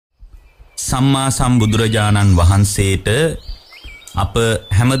සම්මා සම්බුදුරජාණන් වහන්සේට අප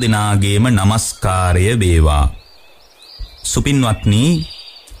හැම දිනාගේම නමස්කාරය වේවා. සුපින්වත්නි,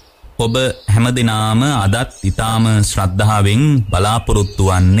 ඔබ හැම දිනාම අදත් ඊටාම ශ්‍රද්ධාවෙන් බලාපොරොත්තු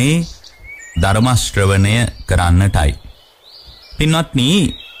වන්නේ ධර්ම ශ්‍රවණය කරන්නටයි. පින්වත්නි,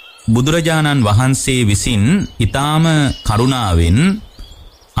 බුදුරජාණන් වහන්සේ විසින් ඊටාම කරුණාවෙන්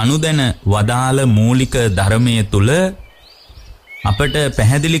අනුදැන වදාළ මූලික ධර්මයේ තුල අපට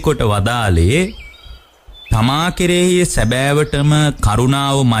පැහැදිලි කොට වදාළේ තමා කෙරෙහි සැබෑවටම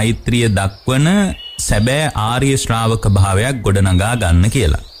කරුණාව මෛත්‍රිය දක්වන සැබෑ ආර්ය ශ්‍රාවක භාවයක් ගොඩනගා ගන්න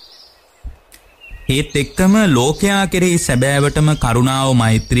කියලා. ඒත් එක්කම ලෝකයා කෙරෙහි සැබෑවටම කරුණාව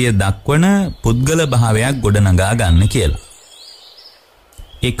මෛත්‍රිය දක්වන පුද්ගල භාවයක් ගොඩනගා ගන්න කියලා.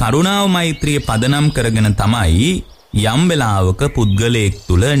 ඒ කරුණාව මෛත්‍රිය පදනම් කරගෙන තමයි යම් වෙලාවක පුද්ගලයෙක්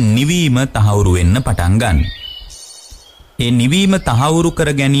තුල නිවීම තහවුරු වෙන්න පටන් ගන්න. ඒ නිවීම තහවුරු කර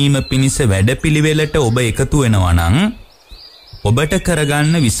ගැනීම පිණිස වැඩපිළිවෙලට ඔබ එකතු වෙනවා නම් ඔබට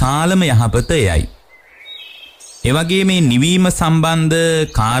කරගන්න විශාලම යහපත එයයි. ඒ වගේ මේ නිවීම සම්බන්ධ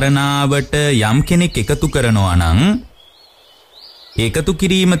කාරණාවට යම් කෙනෙක් එකතු කරනවා නම් ඒකතු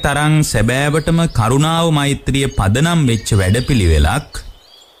කිරීම තරම් සැබෑවටම කරුණාව මෛත්‍රිය පදනම් වෙච්ච වැඩපිළිවෙලක්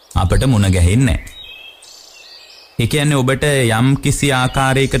අපට මුණ ගැහෙන්නේ නැහැ. ඒ කියන්නේ ඔබට යම් කිසි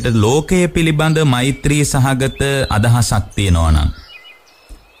ආකාරයකට ලෝකයේ පිළිබඳ මෛත්‍රී සහගත අදහසක් තියෙනවා නම්,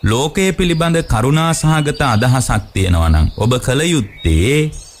 ලෝකයේ පිළිබඳ කරුණා සහගත අදහසක් තියෙනවා නම් ඔබ කල යුත්තේ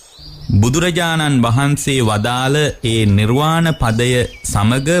බුදුරජාණන් වහන්සේ වදාළ ඒ නිර්වාණ පදය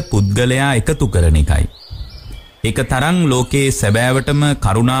සමග පුද්ගලයා එකතු කරන එකයි. ඒක තරම් ලෝකයේ සැබෑවටම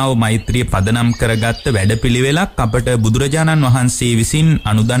කරුණාව මෛත්‍රිය පදනම් කරගත්ත වැඩපිළිවෙලක් අපට බුදුරජාණන් වහන්සේ විසින්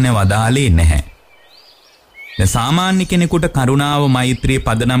අනුදැන වදාළේ නැහැ. සාමාන්‍ය කෙනෙකුට කරුණාව මෛත්‍රිය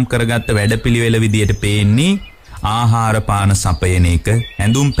පදනම් කරගත්ත වැඩපිළිවෙල විදියට පේන්නේ ආහාර පාන සපයන එක,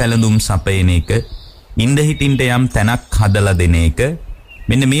 ඇඳුම් පැළඳුම් සපයන එක, ඉඳ හිටින්ට යම් තැනක් හදලා දෙන එක.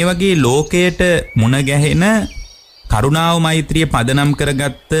 මෙන්න මේ වගේ ලෝකයට මුණ ගැහෙන කරුණාව මෛත්‍රිය පදනම්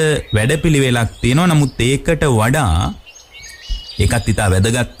කරගත්ත වැඩපිළිවෙලක් තියෙනවා. නමුත් ඒකට වඩා ඒකත් ඉතා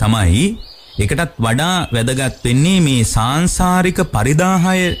වැදගත් තමයි. ඒකටත් වඩා වැදගත් වෙන්නේ මේ සාංශාරික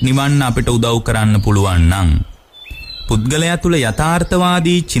පරිදාහය නිවන්න අපිට උදව් කරන්න පුළුවන් නම්, පුද්ගලයා තුල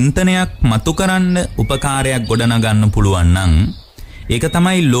යථාර්ථවාදී චින්තනයක් මතු කරන්න උපකාරයක් ගොඩනගන්න පුළුවන් නම්, ඒක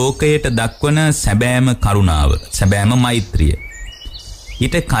තමයි ලෝකයට දක්වන සැබෑම කරුණාව, සැබෑම මෛත්‍රිය.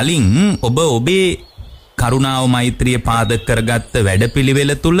 ඊට කලින් ඔබ ඔබේ කරුණාව මෛත්‍රිය පාදක කරගත්ත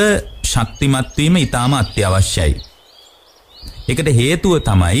වැඩපිළිවෙල තුල ශක්තිමත් වීම ඉතාම අත්‍යවශ්‍යයි. ඒකට හේතුව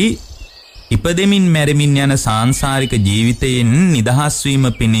තමයි ඉපදෙමින් මැරෙමින් යන සාංශාරික ජීවිතයෙන් නිදහස් වීම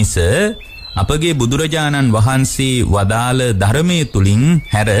පිණිස අපගේ බුදුරජාණන් වහන්සේ වදාළ ධර්මයේ තුලින්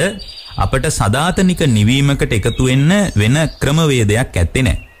හැර අපට සදාතනික නිවීමකට එකතු වෙන්න වෙන ක්‍රමවේදයක් ඇත්තේ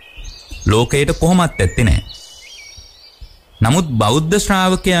නැහැ. ලෝකයට කොහොමත් ඇත්තේ නැහැ. නමුත් බෞද්ධ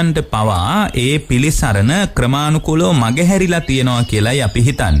ශ්‍රාවකයන්ට පවා ඒ පිළිසරණ ක්‍රමානුකූලව මගහැරිලා තියෙනවා කියලායි අපි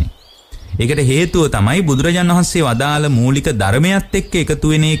හිතන්නේ. ඒකට හේතුව තමයි බුදුරජාණන් වහන්සේ වදාළ මූලික ධර්මයත් එක්ක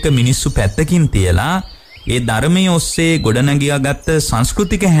එකතු වෙන එක මිනිස්සු පැත්තකින් තියලා ඒ ධර්මයේ ඔස්සේ ගොඩනගාගත්ත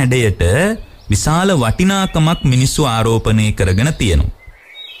සංස්කෘතික හැඩයට විශාල වටිනාකමක් මිනිස්සු ආරෝපණය කරගෙන තියෙනවා.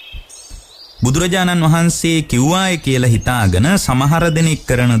 බුදුරජාණන් වහන්සේ කිව්වාය කියලා හිතාගෙන සමහර දෙනෙක්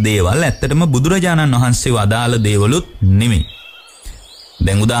කරන දේවල් ඇත්තටම බුදුරජාණන් වහන්සේ වදාළ දේවලුත් නෙමෙයි.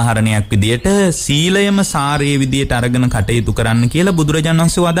 දැන් උදාහරණයක් විදියට සීලයම සාරයේ විදියට අරගෙන කටයුතු කරන්න කියලා බුදුරජාණන්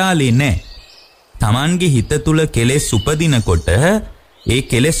වහන්සේ වදාළේ නැහැ. Tamange හිත තුල කෙලෙස් උපදිනකොට ඒ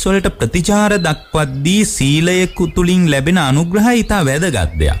කෙලෙස් වලට ප්‍රතිචාර දක්වද්දී සීලය තුලින් ලැබෙන අනුග්‍රහය ඊට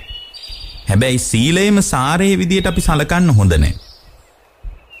වැදගත් දෙයක්. හැබැයි සීලයම සාරයේ විදියට අපි සලකන්න හොඳ නැහැ.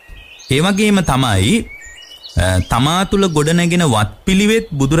 ඒ වගේම තමයි තමා තුල ගොඩනැගෙන වත්පිළිවෙත්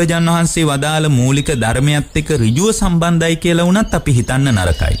බුදුරජාණන් වහන්සේ වදාළ මූලික ධර්මයත් එක්ක ඍජුව සම්බන්ධයි කියලා වුණත් අපි හිතන්න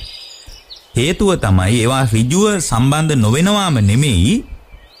නරකයි. හේතුව තමයි ඒවා ඍජුව සම්බන්ධ නොවෙනවාම නෙමෙයි,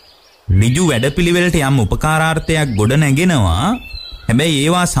 ඍජු වැඩපිළිවෙලට යම් උපකාරාර්ථයක් ගොඩනැගෙනවා. හැබැයි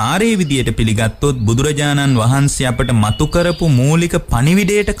ඒවා සාරේ විදියට පිළිගත්තොත් බුදුරජාණන් වහන්සේ අපට මතු කරපු මූලික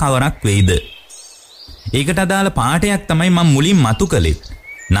පණිවිඩයට කවරක් වෙයිද? ඒකට අදාළ පාඩයක් තමයි මම මුලින් මතු කළේ.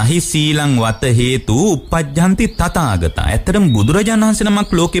 නහි සීලං වත හේතු උප්පජ්ජන්ති තථාගතා. ඇත්තටම බුදුරජාණන් වහන්සේ නමක්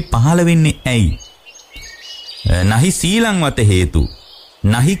ලෝකේ පහළ වෙන්නේ ඇයි? නහි සීලං වත හේතු.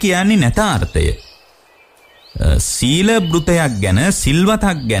 නහි කියන්නේ නැතාර්ථය. සීල බෘතයක් ගැන,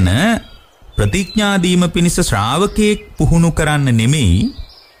 සිල්වතක් ගැන ප්‍රතිඥා දීම පිණිස ශ්‍රාවකයෙක් පුහුණු කරන්න නෙමෙයි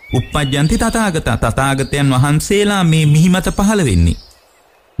උප්පජ්ජන්ති තථාගතා. තථාගතයන් වහන්සේලා මේ මිහිමත පහළ වෙන්නේ.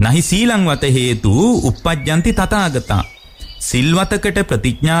 නහි සීලං වත හේතු උප්පජ්ජන්ති තථාගතා. සිල්වතකට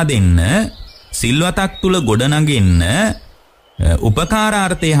ප්‍රතිඥා දෙන්න, සිල්වතක් තුල ගොඩනගෙන්න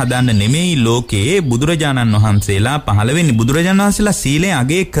උපකාරාර්ථය හදන්න නෙමෙයි ලෝකේ බුදුරජාණන් වහන්සේලා පහළ වෙන්නේ. බුදුරජාණන් වහන්සේලා සීලය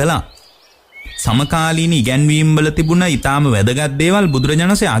අගය කළා. සමකාලීන ඉගැන්වීම් වල තිබුණ ඊටාම වැදගත් දේවල්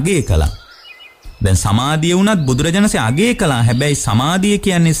බුදුරජාණන් වහන්සේ අගය කළා. දැන් සමාධිය වුණත් බුදුරජාණන් වහන්සේ අගය කළා. හැබැයි සමාධිය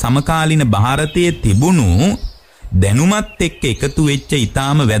කියන්නේ සමකාලීන ಭಾರತයේ තිබුණු දැනුමත් එක්ක එකතු වෙච්ච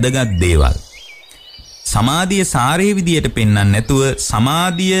ඊටාම වැදගත් දේවල්. සමාධිය සාරේ විදියට පෙන්වන්න නැතුව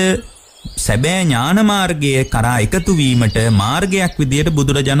සමාධිය සැබෑ ඥාන මාර්ගයේ කරා එකතු වීමට මාර්ගයක් විදියට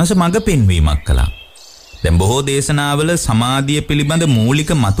බුදුරජාණන් වහන්සේ මඟ පෙන්වීමක් කළා. දැන් බොහෝ දේශනාවල සමාධිය පිළිබඳ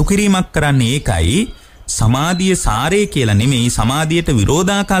මූලික මතු කිරීමක් කරන්නේ ඒකයි. සමාධිය සාරේ කියලා නෙමෙයි, සමාධියට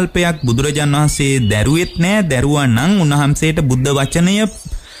විරෝධාකල්පයක් බුදුරජාණන් වහන්සේ දැරුවෙත් නෑ. දැරුවා නම් උන්වහන්සේට බුද්ධ වචනය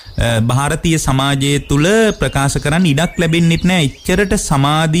ಭಾರತೀಯ සමාජය තුල ප්‍රකාශ කරන්න ඉඩක් ලැබෙන්නෙත් නෑ. ඉච්චරට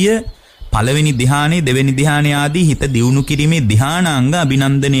සමාධිය පළවෙනි ධ්‍යානෙ, දෙවෙනි ධ්‍යානෙ ආදී හිත දියුණු කිරීමේ ධ්‍යානාංග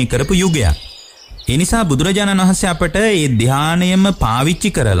අභිනන්දනය කරපු යුගයක්. ඒ නිසා බුදුරජාණන් වහන්සේ අපට මේ ධ්‍යානයම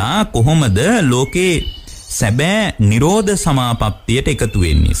පාවිච්චි කරලා කොහොමද ලෝකේ සැබෑ නිරෝධ සමාපත්තියට එකතු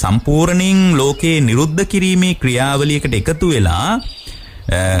වෙන්නේ, සම්පූර්ණයෙන් ලෝකේ නිරුද්ධ කිරීමේ ක්‍රියාවලියකට එකතු වෙලා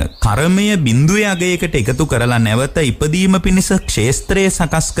කර්මය බිඳුවේ අගයකට එකතු කරලා නැවත ඉපදීම පිණිස ක්ෂේත්‍රය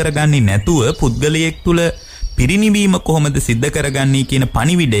සකස් කරගන්නේ නැතුව පුද්ගලයෙක් තුල පිරිනිවීම කොහොමද සිද්ධ කරගන්නේ කියන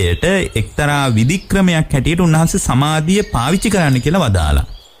පණිවිඩයට එක්තරා විධික්‍රමයක් හැටියට උන්වහන්සේ සමාධිය පාවිච්චි කරන්න කියලා වදාලා.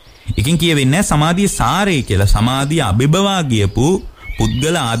 එකකින් කියවෙන්නේ සමාධිය සාරේ කියලා. සමාධිය අභිබවා ගියපු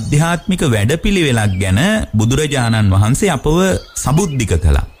පුද්ගල ආධ්‍යාත්මික වැඩපිළිවෙලක් ගැන බුදුරජාණන් වහන්සේ අපව සබුද්ධික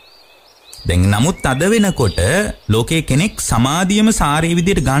කළා. දැන් නමුත් අද වෙනකොට ලෝකයේ කෙනෙක් සමාධියම සාරේ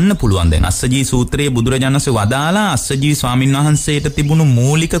විදියට ගන්න පුළුවන්. දැන් අස්සජී සූත්‍රයේ බුදුරජාණන් වහන්සේ වදාලා අස්සජී ස්වාමීන් වහන්සේට තිබුණු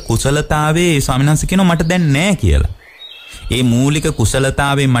මූලික කුසලතාවයේ ස්වාමීන් වහන්සේ කියනවා මට දැන් නැහැ කියලා. ඒ මූලික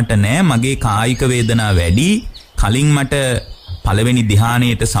කුසලතාවයේ මට නැහැ. මගේ කායික වේදනා වැඩි. කලින් මට පළවෙනි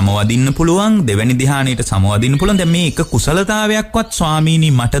ධ්‍යානයට සමවදින්න පුළුවන්, දෙවෙනි ධ්‍යානයට සමවදින්න පුළුවන්. දැන් මේ එක කුසලතාවයක්වත්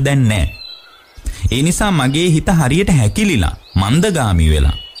ස්වාමීනි මට දැන් නැහැ. ඒ නිසා මගේ හිත හරියට හැකිලිලා මන්දගාමී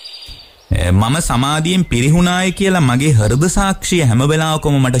වෙලා මම සමාධියෙන් පිරිහුණායි කියලා මගේ හෘද සාක්ෂිය හැම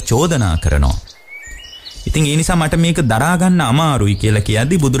වෙලාවකම මට චෝදනා කරනවා. ඉතින් ඒ නිසා මට මේක දරා ගන්න අමාරුයි කියලා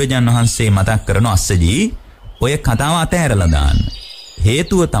කියද්දි බුදුරජාණන් වහන්සේ මතක් කරන අස්සජී ඔය කතාව අතහැරලා දාන්න.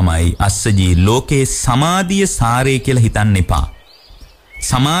 හේතුව තමයි අස්සජී ලෝකේ සමාධිය සාරේ කියලා හිතන්න එපා.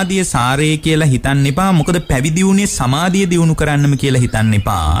 සමාධිය සාරේ කියලා හිතන්න එපා. මොකද පැවිදි වුණේ සමාධිය දියුණු කරන්නම කියලා හිතන්න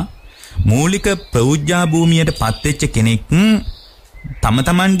එපා. මූලික ප්‍රෞජ්ජා භූමියට පත්වෙච්ච කෙනෙක් තම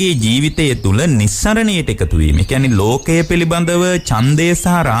තමන්ගේ ජීවිතය තුළ නිස්සරණයට එකතු වීම. ඒ කියන්නේ ලෝකය පිළිබඳව ඡන්දය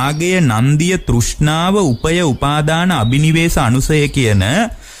සහ රාගය, නන්දිය, තෘෂ්ණාව, උපය, උපාදාන, අබිනිවේෂ, අනුසය කියන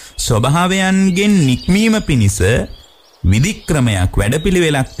ස්වභාවයන්ගෙන් නික්මීම පිණිස විධික්‍රමයක්,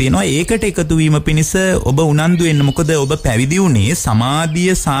 වැඩපිළිවෙලක් තියෙනවා. ඒකට එකතු වීම පිණිස ඔබ උනන්දු වෙන්න. මොකද ඔබ පැවිදි වුණේ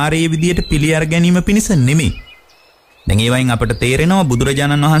සමාධිය සාරේ විදියට පිළි අර ගැනීම පිණිස නෙමෙයි. දැන් ඒ වයින් අපට තේරෙනවා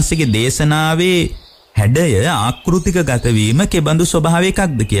බුදුරජාණන් වහන්සේගේ දේශනාවේ හැඩය ආකෘතික ගත වීම කෙබඳු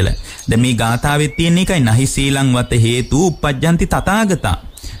ස්වභාවයකක්ද කියලා. දැන් මේ ගාථාවේ තියෙන එකයි නහි සීලං වත හේතු උපජ්ජಂತಿ තථාගතා.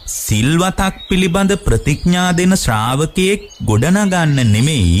 සිල්වතක් පිළිබඳ ප්‍රතිඥා දෙන ශ්‍රාවකයෙක් ගොඩනගන්න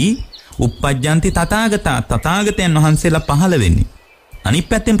නෙමෙයි උපජ්ජಂತಿ තථාගතා. තථාගතයන් වහන්සේලා පහළ වෙන්නේ. අනිත්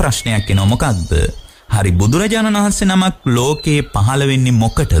පැත්තෙන් ප්‍රශ්නයක් එනවා. මොකක්ද? හරි, බුදුරජාණන් වහන්සේ නමක් ලෝකේ පහළ වෙන්නේ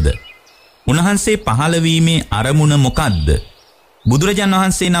මොකටද? උන්වහන්සේ පහළ වීමේ අරමුණ මොකක්ද? බුදුරජාණන්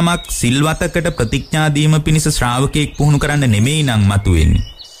වහන්සේ නමක් සිල්වතකට ප්‍රතිඥා දීම පිණිස ශ්‍රාවකයෙක් පුහුණු කරන්න නෙමෙයි නම් මතුවෙන්නේ.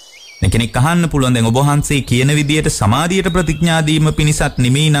 දැන් කෙනෙක් අහන්න පුළුවන් දැන් ඔබ වහන්සේ කියන විදියට සමාධියට ප්‍රතිඥා දීම පිණිසත්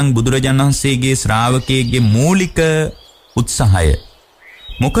නෙමෙයි නම් බුදුරජාණන් වහන්සේගේ ශ්‍රාවකයෙක්ගේ මූලික උත්සාහය.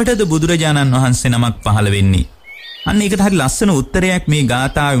 මොකටද බුදුරජාණන් වහන්සේ නමක් පහළ වෙන්නේ? අන්න ඒකට හරි ලස්සන උත්තරයක් මේ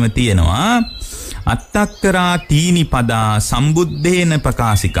ගාථාවෙම තියෙනවා. අත්තක්කරා තීනි පදා සම්බුද්දේන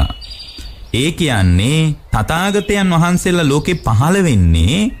ප්‍රකාශිකා. ඒ කියන්නේ තථාගතයන් වහන්සේලා ලෝකේ පහළ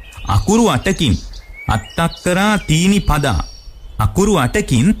වෙන්නේ අකුරු 8කින්. අත්තක්කරා තීනි පදා, අකුරු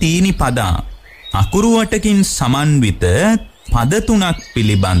 8කින් තීනි පදා, අකුරු 8කින් සමන්විත පද 3ක්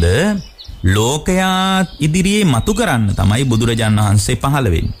පිළිබඳ ලෝකයා ඉදිරියේ මතු කරන්න තමයි බුදුරජාණන් වහන්සේ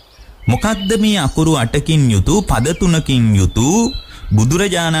පහළ වෙන්නේ. මොකක්ද මේ අකුරු 8කින් යුතු, පද 3කින් යුතු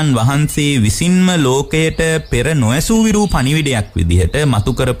බුදුරජාණන් වහන්සේ විසින්ම ලෝකයට පෙර නොඇසූ විරූ පණිවිඩයක් විදිහට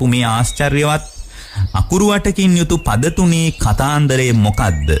මතු කරපු මේ ආශ්චර්යවත් අකුරු 8කින් යුතු පද 3 කතාන්දරය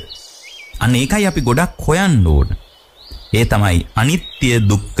මොකද්ද? අන්න ඒකයි අපි ගොඩක් හොයන්න ඕන. ඒ තමයි අනිත්‍ය,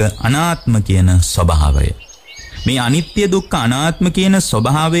 දුක්ඛ, අනාත්ම කියන ස්වභාවය. මේ අනිත්‍ය, දුක්ඛ, අනාත්ම කියන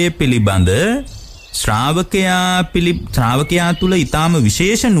ස්වභාවය පිළිබඳ ශ්‍රාවකයා තුල ඊටාම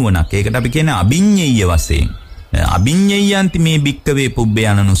විශේෂ නුවණක්. ඒකට අපි කියන්නේ අභිඤ්ඤේය වශයෙන්. අභිඤ්ඤයන්ති මේ භික්කවේ පුබ්බේ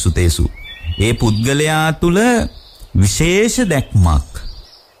අනනුසුතේසු. ඒ පුද්ගලයා තුල විශේෂ දැක්මක්,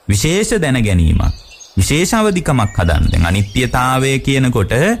 විශේෂ දැන ගැනීමක්, විශේෂ අවදිකමක් හදන්න. දැන් අනිත්‍යතාවය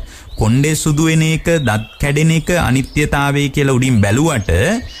කියනකොට කොණ්ඩේ සුදු වෙන එක, දත් කැඩෙන එක අනිත්‍යතාවය කියලා උඩින් බැලුවට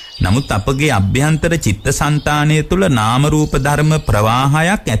නමුත් අපගේ අභ්‍යන්තර චිත්තසංතානය තුළ නාම රූප ධර්ම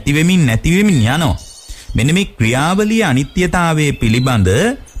ප්‍රවාහයක් ඇති වෙමින් නැති වෙමින් යනවා. මෙන්න මේ ක්‍රියාවලිය අනිත්‍යතාවයේ පිළිබඳ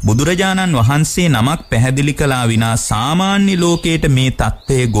බුදුරජාණන් වහන්සේ නමක් පැහැදිලි කළා විනා සාමාන්‍ය ලෝකයට මේ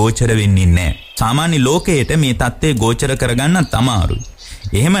தත්ත්වය ගෝචර වෙන්නේ නැහැ. සාමාන්‍ය ලෝකයට මේ தත්ත්වය ගෝචර කරගන්නත් අමාරුයි.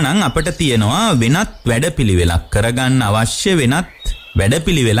 එහෙමනම් අපිට තියෙනවා වෙනත් වැඩපිළිවෙලක් කරගන්න අවශ්‍ය වෙනත්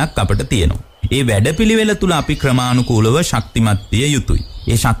වැඩපිළිවෙලක් අපිට තියෙනවා. ඒ වැඩපිළිවෙල තුල අපි ක්‍රමානුකූලව ශක්තිමත් විය යුතුයි.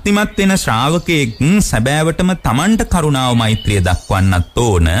 ඒ ශක්තිමත් වෙන ශ්‍රාවකයෙක් සැබෑවටම Tamanට කරුණාව මෛත්‍රිය දක්වන්නත්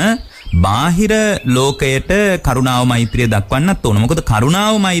ඕන. බාහිර ලෝකයට කරුණාව මෛත්‍රිය දක්වන්නත් ඕන. මොකද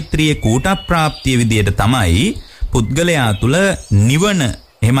කරුණාව මෛත්‍රියේ කූටප්‍රාප්තිය විදියට තමයි පුද්ගලයා තුල නිවන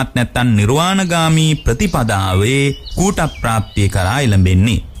එහෙමත් නැත්නම් නිර්වාණගාමී ප්‍රතිපදාවේ කූටප්‍රාප්තිය කරා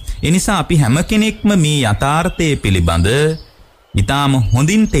එළඹෙන්නේ. ඒ නිසා අපි හැම කෙනෙක්ම මේ යථාර්ථයේ පිළිබඳ ඊටාම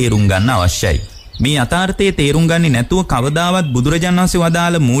හොඳින් තේරුම් ගන්න අවශ්‍යයි. මේ යථාර්ථයේ තේරුම් ගන්නේ නැතුව කවදාවත් බුදුරජාණන් වහන්සේ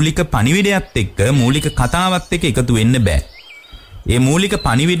වදාළ මූලික පණිවිඩයත් එක්ක මූලික කතාවත් එක්ක එකතු වෙන්න බෑ. ඒ මූලික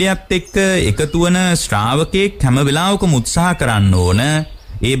පණිවිඩයත් එක්ක එකතු වන ශ්‍රාවකෙක් හැම වෙලාවකම උත්සාහ කරන්න ඕන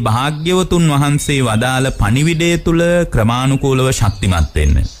ඒ භාග්‍යවතුන් වහන්සේ වදාළ පණිවිඩය තුල ක්‍රමානුකූලව ශක්තිමත්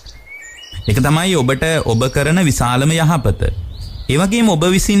වෙන්න. ඒක තමයි ඔබට ඔබ කරන විශාලම යහපත. ඒ වගේම ඔබ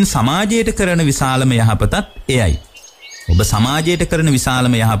විසින් සමාජයට කරන විශාලම යහපතත් එයයි. ඔබ සමාජයට කරන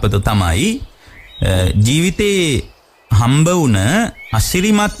විශාලම යහපත තමයි ජීවිතේ හම්බ වුණ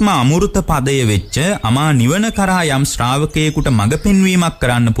අසිරිමත්ම අමෘත පදය වෙච්ච අමා නිවන කරා යම් ශ්‍රාවකයෙකුට මඟ පෙන්වීමක්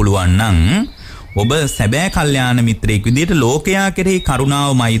කරන්න පුළුවන් නම් ඔබ සැබෑ කල්යාණ මිත්‍රයෙක් විදිහට ලෝකයා කෙරෙහි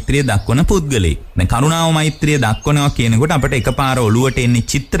කරුණාව මෛත්‍රිය දක්වන පුද්ගලෙක්. දැන් කරුණාව මෛත්‍රිය දක්වනවා කියනකොට අපිට එකපාර ඔළුවට එන්නේ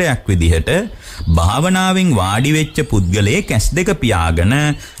චිත්‍රයක් විදිහට භාවනාවෙන් වාඩි වෙච්ච පුද්ගලයෙක් ඇස් දෙක පියාගෙන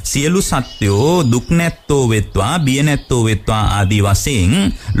සියලු සත්වෝ දුක් නැත්තෝ වෙත්වා බිය නැත්තෝ වෙත්වා ආදී වශයෙන්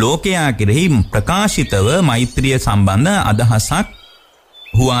ලෝකයා කෙරෙහි ප්‍රකාශිතව මෛත්‍රිය සම්බන්ධ අදහසක්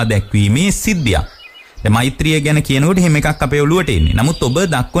හුවා දැක්වීමේ සිද්ධියක්. මෛත්‍රිය ගැන කියනකොට එහෙම එකක් අපේ ඔළුවට එන්නේ. නමුත් ඔබ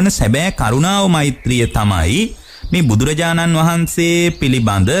දක්වන සැබෑ කරුණාව මෛත්‍රිය තමයි මේ බුදුරජාණන් වහන්සේ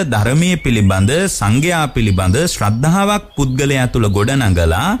පිළිබඳ, ධර්මයේ පිළිබඳ, සංඝයා පිළිබඳ ශ්‍රද්ධාවක් පුද්ගලයා තුල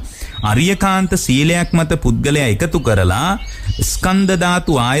ගොඩනගලා අරියකාන්ත සීලයක් මත පුද්ගලයා එකතු කරලා ස්කන්ධ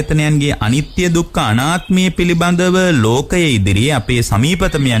ධාතු ආයතනයන්ගේ අනිත්‍ය දුක්ඛ අනාත්මය පිළිබඳව ලෝකයේ ඉදිරියේ අපේ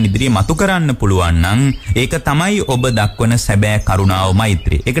සමීපතමයන් ඉදිරියේ මතු කරන්න පුළුවන් නම් ඒක තමයි ඔබ දක්වන සැබෑ කරුණාව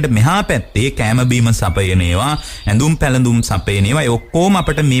මෛත්‍රිය. ඒකට මෙහා පැත්තේ කෑම බීම සපයන ඒවා, ඇඳුම් පැළඳුම් සපයන ඒවා ඔක්කොම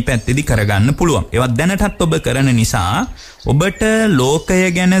අපිට මේ පැත්තේදී කරගන්න පුළුවන්. ඒවත් දැනටත් ඔබ කරන නිසා ඔබට ලෝකය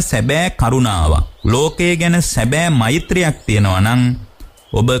ගැන සැබෑ කරුණාවක්, ලෝකය ගැන සැබෑ මෛත්‍රියක් තියෙනවා නම්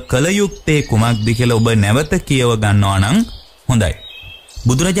ඔබ කල යුත්තේ කුමක්ද කියලා ඔබ නැවත කියව ගන්නවා නම් හොඳයි.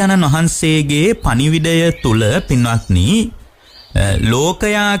 බුදුරජාණන් වහන්සේගේ පණිවිඩය තුල පින්වත්නි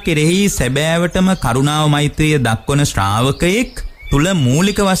ලෝකයා කෙරෙහි සැබෑවටම කරුණාව මෛත්‍රිය දක්වන ශ්‍රාවකයෙක් තුල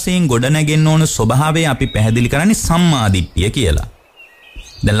මූලික වශයෙන් ගොඩනගෙන්න ඕන ස්වභාවය අපි පැහැදිලි කරන්නේ සම්මාදිට්ඨිය කියලා.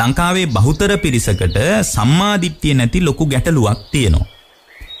 දැන් ලංකාවේ බහුතර පිරිසකට සම්මාදිට්ඨිය නැති ලොකු ගැටලුවක් තියෙනවා.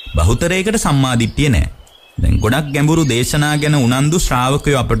 බහුතරයකට සම්මාදිට්ඨිය නැහැ. දැන් ගොඩක් ගැඹුරු දේශනා ගැන උනන්දු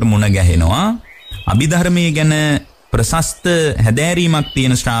ශ්‍රාවකයෝ අපට මුණ ගැහෙනවා. අභිධර්මයේ ගැන ප්‍රශස්ත හැදෑරීමක්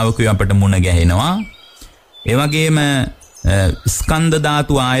තියෙන ශ්‍රාවකයෝ අපට මුණ ගැහෙනවා. ඒ වගේම ස්කන්ධ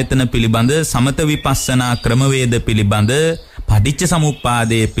ධාතු ආයතන පිළිබඳ, සමත විපස්සනා ක්‍රමවේද පිළිබඳ, පටිච්ච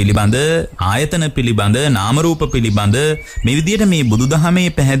සමුප්පාදයේ පිළිබඳ, ආයතන පිළිබඳ, නාම රූප පිළිබඳ මේ විදිහට මේ බුදුදහමේ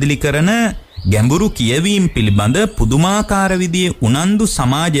පැහැදිලි කරන ගැඹුරු කියවීම් පිළිබඳ පුදුමාකාර විදිහේ උනන්දු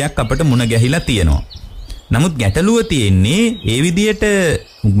සමාජයක් අපට මුණ ගැහිලා තියෙනවා. නමුත් ගැටලුව තියෙන්නේ ඒ විදිහට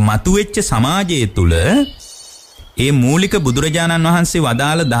මතුවෙච්ච සමාජය තුල ඒ මූලික බුදුරජාණන් වහන්සේ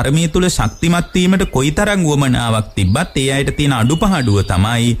වදාළ ධර්මයේ තුල ශක්තිමත් වීමට කොයිතරම් වමනාවක් තිබ්බත් ඒ අයට තියෙන අඩුපහඩුව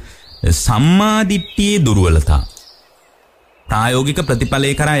තමයි සම්මාදිට්ඨියේ දුර්වලතාව. ප්‍රායෝගික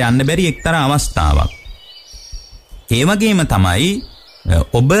ප්‍රතිඵලය කරා යන්න බැරි එක්තරා අවස්ථාවක්. ඒ වගේම තමයි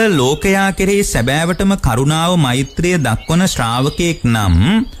ඔබ ලෝකයා කෙරෙහි සැබෑවටම කරුණාව මෛත්‍රිය දක්වන ශ්‍රාවකයෙක් නම්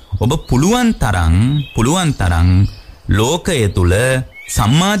ඔබ පුළුවන් තරම් ලෝකය තුල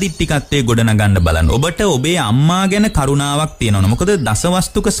සම්මාදිට්ඨිකත්වයේ ගොඩනගන්න බලන්න. ඔබට ඔබේ අම්මා ගැන කරුණාවක් තියෙනවා. මොකද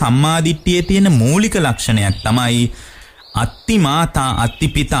දසවස්තුක සම්මාදිට්ඨියේ තියෙන මූලික ලක්ෂණයක් තමයි අත්ති මාතා අත්ති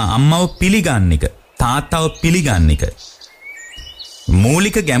පිතා, අම්මව පිළිගන්න එක, තාත්තව පිළිගන්න එක.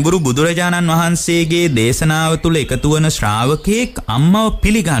 මූලික ගැඹුරු බුදුරජාණන් වහන්සේගේ දේශනාව තුල එකතු වන ශ්‍රාවකයෙක් අම්මව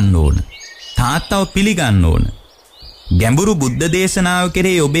පිළිගන්න ඕන, තාත්තව පිළිගන්න ඕන. ගැඹුරු බුද්ධ දේශනාව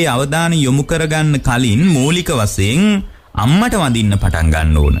කෙරෙහි ඔබේ අවධානය යොමු කරගන්න කලින් මූලික වශයෙන් අම්මට වඳින්න පටන්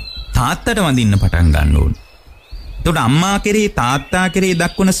ගන්න ඕන, තාත්තට වඳින්න පටන් ගන්න ඕන. එතකොට අම්මා කෙරෙහි තාත්තා කෙරෙහි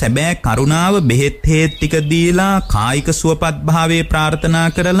දක්වන සැබෑ කරුණාව බෙහෙත් හේත් ටික දීලා කායික සුවපත් භාවයේ ප්‍රාර්ථනා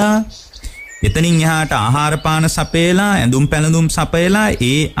කරලා එතනින් එහාට ආහාර පාන සපයලා ඇඳුම් පැළඳුම් සපයලා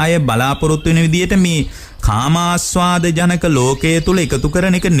ඒ අය බලාපොරොත්තු වෙන විදියට මේ කාමාස්වාද ජනක ලෝකයේ තුල එකතු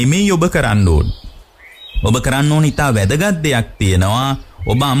කරන එක නෙමෙයි ඔබ කරන්න ඕන. ඔබ කරන්න ඕන ඉතා වැදගත් දෙයක් තියෙනවා.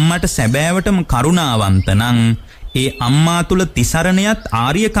 ඔබ අම්මට සැබෑවටම කරුණාවන්ත නම් ඒ අම්මා තුල තිසරණයත්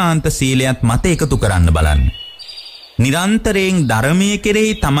ආර්යකාන්ත සීලයත් මත එකතු කරන්න බලන්න. නිරන්තරයෙන් ධර්මයේ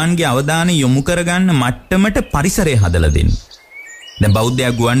කෙරෙහි Tamanගේ අවධානය යොමු කරගන්න මට්ටමට පරිසරය හදලා දෙන්න. දැන් බෞද්ධ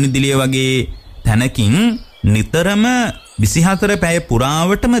ගුවන්විදුලිය වගේ තැනකින් නිතරම 24 පැය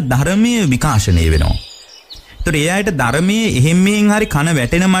පුරාවටම ධර්මයේ විකාශනය වෙනවා. ඒතර ඒ අයට ධර්මයේ එහෙම් මෙහෙන් හරි කන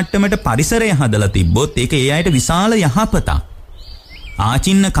වැටෙන මට්ටමට පරිසරය හදලා තිබ්බොත් ඒක ඒ අයට විශාල යහපතක්.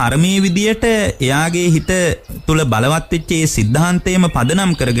 ආචින්න කර්මයේ විදියට එයාගේ හිත තුල බලවත් වෙච්ච ඒ સિદ્ધාන්තයම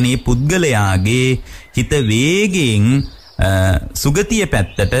පදනම් කරගෙන මේ පුද්ගලයාගේ හිත වේගයෙන් සුගතිය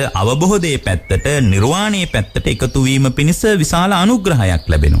පැත්තට, අවබෝධයේ පැත්තට, නිර්වාණයේ පැත්තට එකතු වීම පිණිස විශාල අනුග්‍රහයක්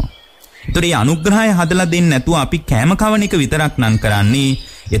ලැබෙනවා. ඒතර මේ අනුග්‍රහය හදලා දෙන්නේ නැතුව අපි කෑම කවණ එක විතරක් නම් කරන්නේ.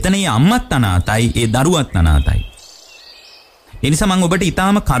 එතන මේ අම්මත් අනාතයි, ඒ දරුවත් අනාතයි. ඒ නිසා මම ඔබට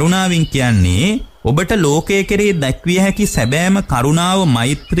ඊටාම කරුණාවෙන් කියන්නේ ඔබට ලෝකයේ කෙරෙහි දැක්විය හැකි සැබෑම කරුණාව,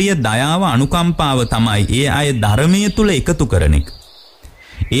 මෛත්‍රිය, දයාව, අනුකම්පාව තමයි ඒ අය ධර්මයේ තුල එකතු කරන එක.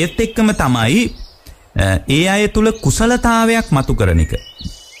 ඒත් එක්කම තමයි ඒ අය තුල කුසලතාවයක් මතු කරන එක.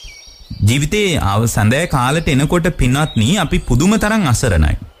 ජීවිතේ සඳය කාලෙට එනකොට පින්වත්නි අපි පුදුම තරම්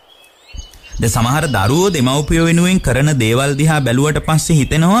අසරණයි. දැන් සමහර දරුවෝ දෙමව්පියෝ වෙනුවෙන් කරන දේවල් දිහා බැලුවට පස්සේ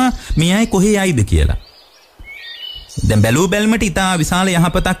හිතෙනවා මේ අය කොහේ යයිද කියලා. දැන් බැලුව බැලමට ඉතා විශාල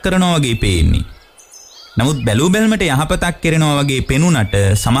යහපතක් කරනවා වගේ පේන්නේ. නමුත් බැලුව බැලමට යහපතක් කරනවා වගේ පෙනුනට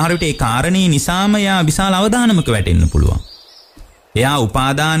සමහර විට ඒ කාරණේ නිසාම යා විශාල අවදානමක වැටෙන්න පුළුවන්. එයා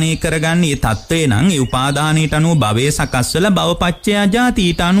උපාදානය කරගන්නේ ඒ தત્ත්වේ නම් ඒ උපාදානයට අනුව භවයේ සකස් වෙලා භවපච්චය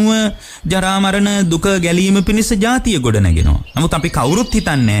ජාතියට අනුව ජරා මරණ දුක ගැලීම පිණිස ජාතිය ගොඩනගෙනවා. නමුත් අපි කවුරුත්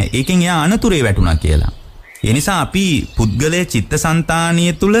හිතන්නේ ඒකෙන් එයා අනතුරේ වැටුණා කියලා. ඒ නිසා අපි පුද්ගලයේ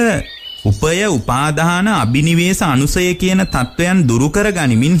චිත්තසංතානිය තුල උපය, උපාදාන, අබිනිවේෂ, අනුසය කියන තත්වයන් දුරු කර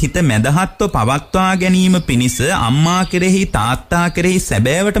ගනිමින් හිත මැදහත්ව පවත්වා ගැනීම පිණිස අම්මා කෙරෙහි, තාත්තා කෙරෙහි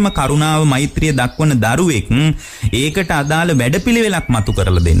සැබෑවටම කරුණාව, මෛත්‍රිය දක්වන දරුවෙක් ඒකට අදාළ වැඩපිළිවෙලක් මතු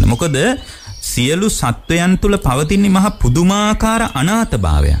කරලා දෙන්න. මොකද සියලු සත්වයන් තුල පවතින මහ පුදුමාකාර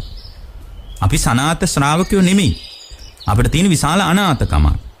අනාථභාවයක්. අපි සනාත ශ්‍රාවකයෝ නෙමෙයි. අපිට තියෙන විශාල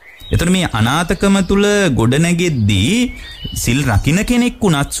අනාථකමක්. එතකොට මේ අනාථකම තුල ගොඩනැගෙද්දී සිල් රකින්න කෙනෙක්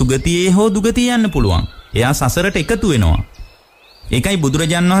වුණත් සුගතියේ හෝ දුගතිය යන්න පුළුවන්. එයා සසරට එකතු වෙනවා. ඒකයි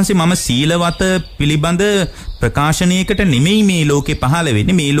බුදුරජාන් වහන්සේ මම සීලවත පිළිබඳ ප්‍රකාශනයකට නෙමෙයි මේ ලෝකේ පහළ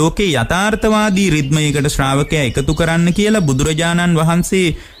වෙන්නේ. මේ ලෝකේ යථාර්ථවාදී රිද්මයකට ශ්‍රාවකයා එකතු කරන්න කියලා බුදුරජාණන් වහන්සේ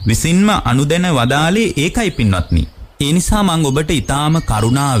විසින්ම අනුදැන වදාළේ ඒකයි පින්වත්නි. ඒ නිසා මම ඔබට ඊටාම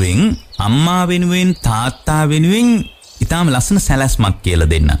කරුණාවෙන් අම්මා වෙනුවෙන්, තාත්තා වෙනුවෙන් ඊටාම ලස්සන සැලැස්මක් කියලා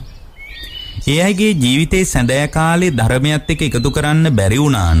දෙන්න. ඒ අයගේ ජීවිතේ සැඳෑ කාලේ ධර්මයත් එක්ක එකතු කරන්න බැරි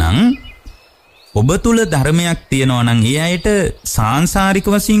වුණා නම් ඔබ තුල ධර්මයක් තියෙනවා නම් ඒ අයට සාංශාරික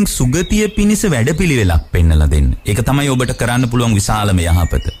වශයෙන් සුගතිය පිණිස වැඩපිළිවෙලක් පෙන්වලා දෙන්න. ඒක තමයි ඔබට කරන්න පුළුවන් විශාලම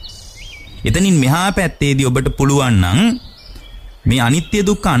යහපත. එතනින් මෙහා පැත්තේදී ඔබට පුළුවන් නම් මේ අනිත්‍ය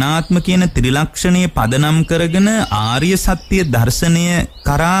දුක්ඛ අනාත්ම කියන ත්‍රිලක්ෂණය පදනම් කරගෙන ආර්ය සත්‍ය දර්ශනය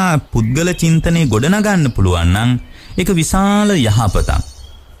කරා පුද්ගල චින්තනය ගොඩනගන්න පුළුවන් නම් ඒක විශාල යහපතක්.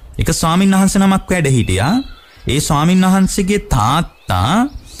 එක ස්වාමීන් වහන්සේ නමක් වැඩ හිටියා. ඒ ස්වාමීන් වහන්සේගේ තාත්තා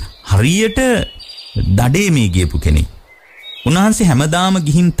හරියට දඩේමේ ගියපු කෙනෙක්. උන්වහන්සේ හැමදාම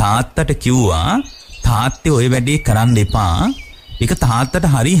ගිහින් තාත්තට කිව්වා තාත්තේ ඔය වැඩේ කරන්න එපා. ඒක තාත්තට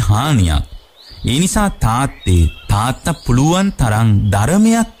හරි හානියක්. ඒ නිසා තාත්තා පුළුවන් තරම්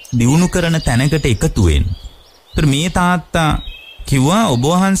ධර්මයක් දියුණු කරන තැනකට එකතු වෙන්න. ඒතර මේ තාත්තා කිව්වා ඔබ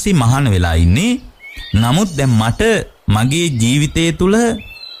වහන්සේ මහාන වෙලා ඉන්නේ. නමුත් දැන් මට මගේ ජීවිතය තුල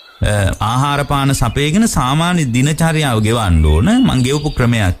ආහාර පාන සපයගෙන සාමාන්‍ය දිනචර්යාව ගෙවන්න ඕන. මං ගෙවපු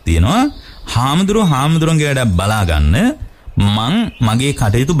ක්‍රමයක් තියෙනවා. හාමුදුරුවන්ගේ වැඩ බලා ගන්න. මං මගේ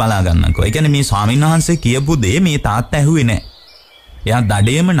කටයුතු බලා ගන්නකෝ. ඒ කියන්නේ මේ ස්වාමීන් වහන්සේ කියපු දේ මේ තාත්තා ඇහුවේ නැහැ. එයා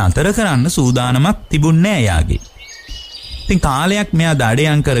දඩේම නතර කරන්න සූදානමක් තිබුණේ නැහැ එයාගේ. ඉතින් කාලයක් මෙයා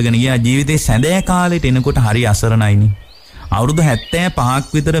දඩයන් කරගෙන ගියා. ජීවිතේ සැඳෑ කාලෙට එනකොට හරි අසරණයිනේ. අවුරුදු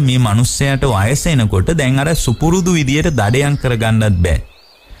 75ක් විතර මේ මිනිස්සයාට වයස එනකොට දැන් අර සුපුරුදු විදියට දඩයන් කරගන්නත් බෑ.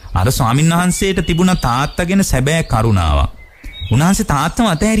 අර ස්වාමීන් වහන්සේට තිබුණ තාත්තගෙන සැබෑ කරුණාවක්. උන්වහන්සේ තාත්තම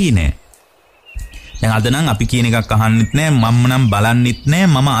අතහැරියේ නෑ. දැන් අද නම් අපි කියන එකක් අහන්නෙත් නෑ, මම නම් බලන්නෙත් නෑ,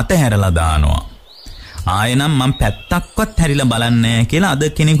 මම අතහැරලා දානවා. ආයෙ නම් මම පැත්තක්වත් හැරිලා බලන්නේ නෑ කියලා අද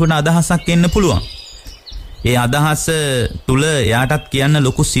කෙනෙකුට අදහසක් එන්න පුළුවන්. ඒ අදහස තුල එයාටත් කියන්න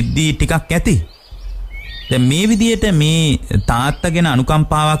ලොකු සිද්ධි ටිකක් ඇති. දැන් මේ විදියට මේ තාත්තා ගැන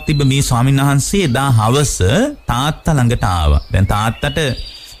අනුකම්පාවක් තිබ්බ මේ ස්වාමීන් වහන්සේ එදා හවස තාත්තා ළඟට ආවා. දැන් තාත්තට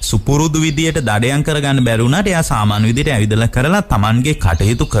සුපුරුදු විදියට දඩයන් කරගන්න බැරි වුණාට එයා සාමාන්‍ය විදියට ඇවිදලා කරලා Tamanගේ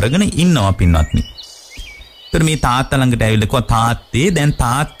කටයුතු කරගෙන ඉන්නවා පින්වත්නි. ඒතර මේ තාත්තා ළඟට ඇවිල්ලා කිව්වා තාත්තේ දැන්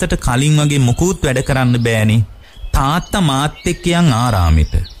තාත්තට කලින් වගේ මොකුත් වැඩ කරන්න බෑනේ. තාත්තා මාත් එක්ක යන්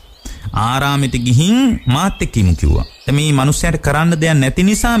ආරාමෙට. ආරාමෙට ගිහින් මාත් එක්ක ඉමු කිව්වා. මේ මිනිස්සයාට කරන්න දෙයක් නැති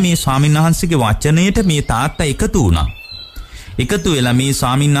නිසා මේ ස්වාමීන් වහන්සේගේ වචනයට මේ තාත්තා එකතු වුණා. එකතු වෙලා මේ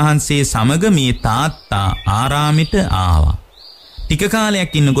ස්වාමීන් වහන්සේ සමග මේ තාත්තා ආරාමෙට ආවා. ටික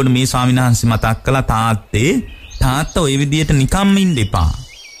කාලයක් ඉන්නකොට මේ ස්වාමීන් වහන්සේ මතක් කළා තාත්තා ওই විදියට නිකම්ම ඉන්න එපා.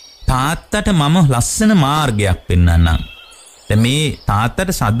 තාත්තට මම ලස්සන මාර්ගයක් පෙන්වන්නම්. දැන් මේ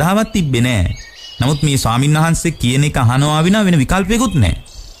තාත්තට ශ්‍රද්ධාවක් තිබ්බේ නෑ. නමුත් මේ ස්වාමීන් වහන්සේ කියන එක අහනවා විනා වෙන විකල්පයක්වත් නෑ.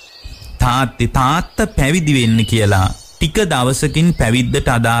 තාත්තා පැවිදි වෙන්න කියලා ටික දවසකින් පැවිද්දට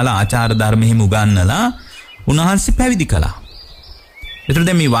අදාළ ආචාර ධර්ම හිම උගන්වලා උන්වහන්සේ පැවිදි කළා. ඒතර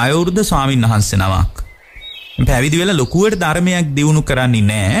දැන් මේ වයෝවෘද්ධ ස්වාමීන් වහන්සේ නමක් පැවිදි වෙලා ලොකුවට ධර්මයක් දියුණු කරන්නේ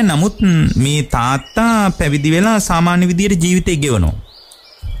නැහැ. නමුත් මේ තාත්තා පැවිදි වෙලා සාමාන්‍ය විදියට ජීවිතේ ගෙවනවා.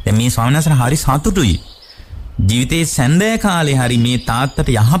 දැන් මේ ස්වාමීන් වහන්සේ හරි සතුටුයි. ජීවිතේ සැන්දෑ කාලේ හරි මේ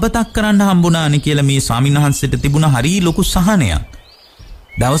තාත්තට යහපතක් කරන්න හම්බුණානේ කියලා මේ ස්වාමීන් වහන්සේට තිබුණ හරි ලොකු සහනයක්.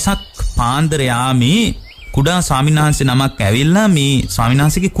 දවසක් පාන්දර යාමේ කුඩා ස්වාමීන් වහන්සේ නමක් ඇවිල්ලා මේ ස්වාමීන්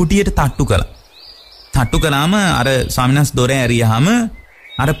වහන්සේගේ කුටියට තට්ටු කළා. තට්ටු කළාම අර ස්වාමීන් වහන්සේ දොර ඇරියාම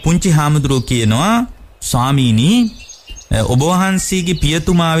අර පුංචි හාමුදුරුවෝ කියනවා ස්වාමීනි ඔබ වහන්සේගේ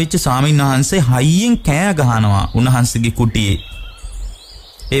පියතුමා වෙච්ච ස්වාමීන් වහන්සේ හයියෙන් කෑ ගහනවා උන්වහන්සේගේ කුටියේ.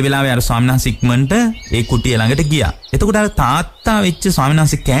 ඒ වෙලාවේ අර ස්වාමීන් වහන්සේ ඉක්මනට ඒ කුටිය ළඟට ගියා. එතකොට අර තාත්තා වෙච්ච ස්වාමීන්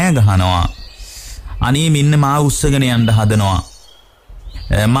වහන්සේ කෑ ගහනවා. අනේ මෙන්න මාව උස්සගෙන යන්න හදනවා.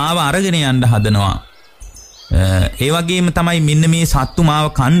 මාව අරගෙන යන්න හදනවා. ඒ වගේම තමයි මෙන්න මේ සත්තු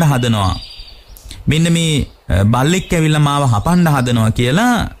මාව කන්න හදනවා. මෙන්න මේ බල්ලෙක් ඇවිල්ලා මාව හපන්න හදනවා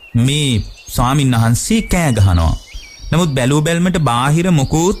කියලා මේ ස්වාමීන් වහන්සේ කෑ ගහනවා. නමුත් බැලුව බැලමට බාහිර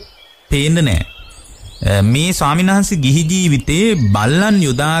මොකුත් පේන්නේ නැහැ. මේ ස්වාමීන් වහන්සේ ගිහි ජීවිතේ බල්ලන්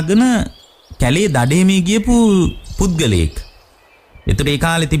යොදාගෙන කැලේ දඩේමේ ගියපු පුද්ගලයෙක්. ඒතර ඒ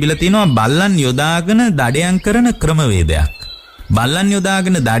කාලේ තිබිලා තියෙනවා බල්ලන් යොදාගෙන දඩයන් කරන ක්‍රමවේදයක්. බල්ලන්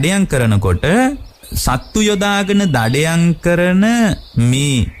යොදාගෙන දඩයන් කරනකොට සත්තු යොදාගෙන දඩයන් කරන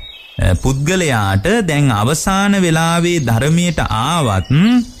මේ පුද්ගලයාට දැන් අවසාන වෙලාවේ ධර්මයට ආවත්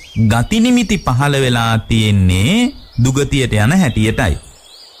ගති නිමිති පහළ වෙලා තියෙන්නේ දුගතියට යන හැටියටයි.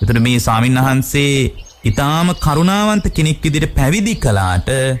 ඒතර මේ ස්වාමීන් වහන්සේ ඊටාම කරුණාවන්ත කෙනෙක් විදිහට පැවිදි කළාට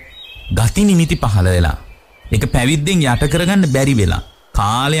ගති නිමිති පහළ වෙලා ඒක පැවිද්දෙන් යට කරගන්න බැරි වෙලා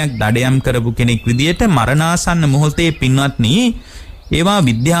කාලයක් දඩයම් කරපු කෙනෙක් විදිහට මරණාසන්න මොහොතේ පින්වත්නි ඒවා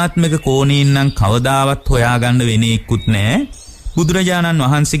විද්‍යාත්මක කෝණයෙන් නම් කවදාවත් හොයාගන්න වෙන එකකුත් නැහැ. බුදුරජාණන්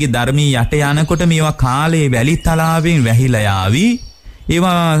වහන්සේගේ ධර්මයේ යට යනකොට මේවා කාලේ වැලි තලාවෙන් වැහිලා යාවි.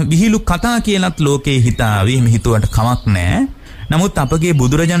 ඒවා විහිළු කතා කියලාත් ලෝකේ හිතාවි. එහෙම හිතුවට කමක් නැහැ. නමුත් අපගේ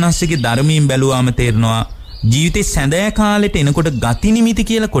බුදුරජාණන් වහන්සේගේ ධර්මයෙන් බැලුවාම තේරෙනවා ජීවිතේ සැඳෑ කාලෙට එනකොට ගති නිමිති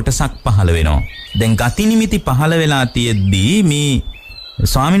කියලා කොටසක් පහළ වෙනවා. දැන් ගති නිමිති පහළ වෙලා තියෙද්දී මේ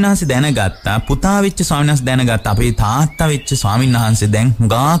ස්වාමීන් වහන්සේ දැනගත්තා පුතා වෙච්ච ස්වාමීන් වහන්සේ දැනගත්තා අපේ තාත්තා වෙච්ච ස්වාමීන් වහන්සේ දැන්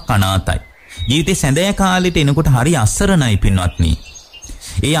හුඟා අනාතයි. ජීවිතේ සැඳෑ කාලෙට එනකොට හරි අසරණයි පින්වත්නි.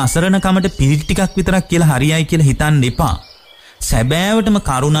 ඒ අසරණකමට පිළිටි ටිකක් විතරක් කියලා හරියයි කියලා හිතන්න එපා. සැබෑවටම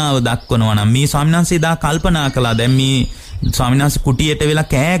කරුණාව දක්වනවා නම් මේ ස්වාමීන් වහන්සේ දා කල්පනා කළා දැන් මේ ස්වාමීන් වහන්සේ කුටියට වෙලා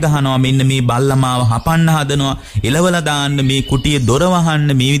කෑ ගහනවා මෙන්න මේ බල්ලමාව හපන්න හදනවා එලවලා දාන්න මේ කුටියේ දොර වහන්න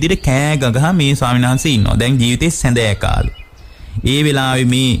මේ විදිහට කෑ ගගහ මේ ස්වාමීන් වහන්සේ ඉන්නවා. දැන් ජීවිතේ සැඳෑ කාලේ. ඒ වෙලාවේ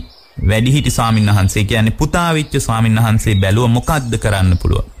මේ වැඩිහිටි ස්වාමීන් වහන්සේ කියන්නේ පුතා වෙච්ච ස්වාමීන් වහන්සේ බැලුව මොකද්ද කරන්න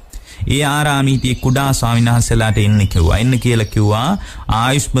පුළුවන්. ඒ ආරාමීතියේ කුඩා ස්වාමීන් වහන්සේලාට එන්න කිව්වා. එන්න කියලා කිව්වා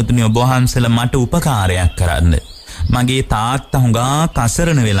ආයුෂ්මතුනි ඔබ වහන්සේලා මට උපකාරයක් කරන්න. මගේ තාත්තා හුඟා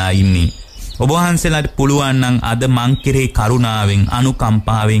කසරණ වෙලා ඉන්නේ. ඔබ වහන්සේලාට පුළුවන් නම් අද මං කෙරේ කරුණාවෙන්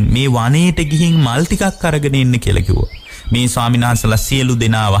අනුකම්පාවෙන් මේ වනයේට ගිහින් මල් ටිකක් අරගෙන එන්න කියලා කිව්වා. මේ ස්වාමීන් වහන්සේලා සියලු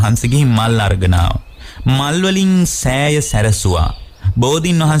දෙනා වහන්සේ ගිහින් මල් අරගෙන ආවා. මල් වලින් සෑය සැරසුවා.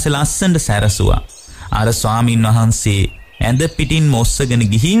 බෝධීන් වහන්සේ ලස්සනට සැරසුවා. අර ස්වාමීන් වහන්සේ ඇඳ පිටින් මොස්සගෙන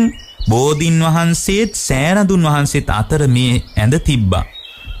ගිහින් බෝධීන් වහන්සේත් සෑරඳුන් වහන්සේත් අතර මේ ඇඳ තිබ්බා.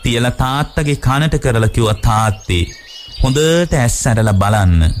 තියලා තාත්තගේ කනට කරලා කිව්වා තාත්තේ හොඳට ඇස් අරලා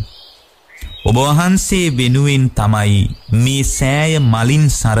බලන්න. ඔබ වහන්සේ වෙනුවෙන් තමයි මේ සෑය මලින්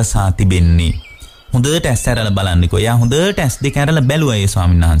සරසා තිබෙන්නේ. හොඳට ඇස් අරලා බලන්නකෝ. එයා හොඳට ඇස් දෙක අරලා බැලුවා ඒ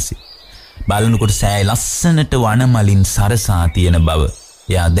ස්වාමීන් වහන්සේ. බලනකොට සෑය ලස්සනට වන මලින් සරසා තියෙන බව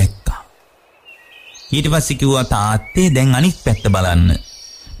එයා දැක්කා. ඊට පස්සේ කිව්වා තාත්තේ දැන් අනිත් පැත්ත බලන්න.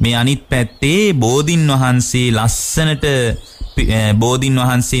 මේ අනිත් පැත්තේ බෝධින් වහන්සේ ලස්සනට බෝධින්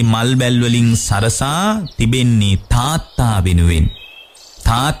වහන්සේ මල් බැල් වලින් සරසා තිබෙන්නේ තාත්තා වෙනුවෙන්.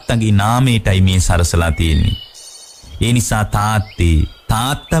 තාත්තගේ නාමයටයි මේ සරසලා තියෙන්නේ. ඒ නිසා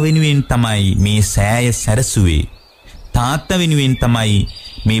තාත්තා වෙනුවෙන් තමයි මේ සෑය සැරසුවේ. තාත්තා වෙනුවෙන් තමයි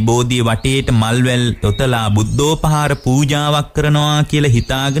මේ බෝධිය වටේට මල්වැල් යොතලා බුද්ධෝපහාර පූජාවක් කරනවා කියලා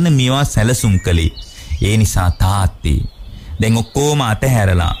හිතාගෙන මේවා සැලසුම් කළේ. ඒ නිසා දැන් ඔක්කොම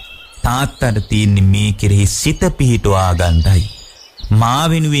අතහැරලා තාත්තට තියෙන්නේ මේ කෙරෙහි සිත පිහිටුවා ගන්නයි. මා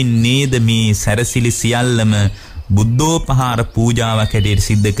වෙනුවෙන් නේද මේ සැරසිලි සියල්ලම බුද්ධෝපහාර පූජාවක් හැටියට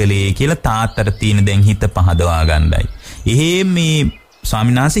සිද්ධ කළේ කියලා තාත්තට තියෙන දැන් හිත පහදවා ගන්නයි. එහෙම මේ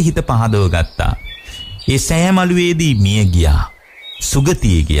ස්වාමීන් වහන්සේ හිත පහදව ගත්තා. ඒ සෑමලුවේදී මිය ගියා.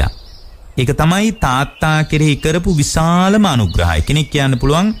 සුගතිය ගියා. ඒක තමයි තාත්තා කෙරෙහි කරපු විශාලම අනුග්‍රහය. කෙනෙක් කියන්න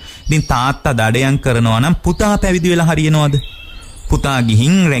පුළුවන් ඉතින් තාත්තා දඩයන් කරනවා නම් පුතා පැවිදි වෙලා හරියනවද? පුතා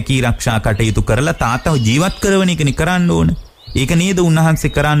ගිහින් රැකී ආරක්ෂා කටයුතු කරලා තාත්තව ජීවත් කරවන එකනේ කරන්න ඕන. ඒක නේද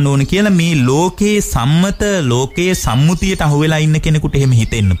උන්වහන්සේ කරන්න ඕන කියලා මේ ලෝකයේ ලෝකයේ සම්මුතියට අහු වෙලා ඉන්න කෙනෙකුට එහෙම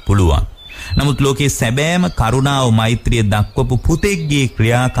හිතෙන්න පුළුවන්. නමුත් ලෝකයේ සැබෑම කරුණාව මෛත්‍රිය දක්වපු පුතෙක්ගේ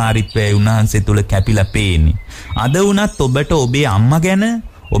ක්‍රියාකාරීත්වය උන්වහන්සේ තුල කැපිලා පේන්නේ. අද වුණත් ඔබට ඔබේ අම්මා ගැන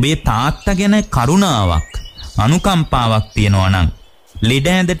ඔබේ තාත්තා ගැන කරුණාවක් අනුකම්පාවක් තියෙනවා නම් ලෙඩ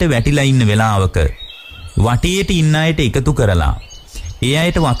ඇඳට වැටිලා ඉන්න වෙලාවක වටේට ඉන්න අයට එකතු කරලා ඒ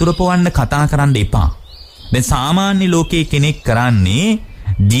අයට වතුර පොවන්න කතා කරන්න එපා. දැන් සාමාන්‍ය ලෝකයේ කෙනෙක් කරන්නේ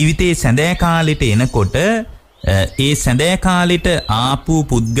ජීවිතයේ සැඳෑ කාලෙට එනකොට ඒ සැඳෑ කාලෙට ආපු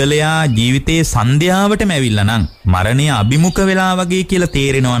පුද්ගලයා ජීවිතයේ සන්ධ්‍යාවටම ඇවිල්ලා නම් මරණය අභිමුඛ වෙලා වගේ කියලා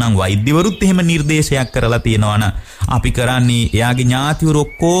තේරෙනවා නම් වෛද්‍යවරුත් එහෙම නිර්දේශයක් කරලා තියෙනවා නම් අපි කරන්නේ එයාගේ ඥාතිවරු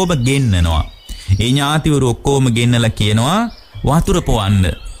ඔක්කොම ගෙන්නනවා. ඒ ඥාතිවරු ඔක්කොම ගෙන්නලා කියනවා වතුර පොවන්න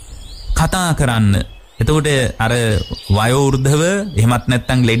කතා කරන්න. එතකොට අර වයෝවෘද්ධව එහෙමත්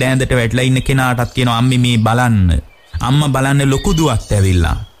නැත්නම් ලෙඩ ඇඳට වැටලා ඉන්න කෙනාටත් කියනවා අම්මේ මේ බලන්න. අම්මා බලන්න ලොකු දුවක්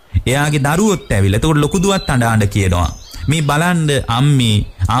ඇවිල්ලා. එයාගේ දරුවොත් ඇවිල්ලා. එතකොට ලොකු දුවත් අඬ කියනවා. මේ බලන්න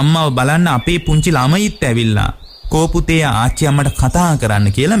අම්මව බලන්න අපේ පුංචි ළමයිත් ඇවිල්ලා. කෝ පුතේ ආච්චි අම්මට කතා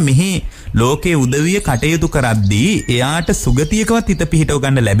කරන්න කියලා මෙහි ලෝකේ උදවිය කටයුතු කරද්දී එයාට සුගතියකවත් හිත පිහිටව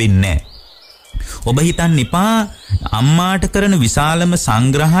ගන්න ලැබෙන්නේ නැහැ. ඔබ හිතන්න එපා අම්මාට කරන විශාලම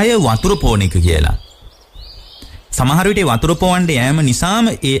සංග්‍රහය වතුර පොණ එක කියලා. සමහර විට වතුර පොවන්න යෑම නිසාම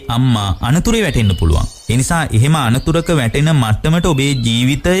ඒ අම්මා අනතුරේ වැටෙන්න පුළුවන්. ඒ නිසා එහෙම අනතුරක වැටෙන මට්ටමට ඔබේ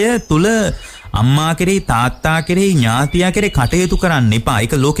ජීවිතය තුල අම්මා කෙරෙහි තාත්තා කෙරෙහි ඥාතියා කෙරෙහි කටයුතු කරන්න එපා.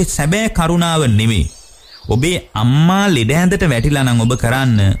 ඒක ලෝකේ සැබෑ කරුණාව නෙමෙයි. ඔබේ අම්මා ලෙඩ ඇඳට වැටිලා නම් ඔබ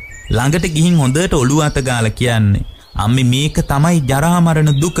කරන්න ළඟට ගිහින් හොඳට ඔළුව අත ගාලා කියන්නේ අම්මේ මේක තමයි ජරා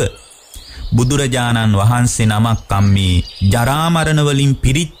මරණ දුක. බුදුරජාණන් වහන්සේ නමක් අම්මේ ජරා මරණ වලින්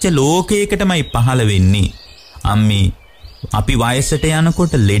පිරිච්ච ලෝකයකටමයි පහළ වෙන්නේ. අම්මේ අපි වයසට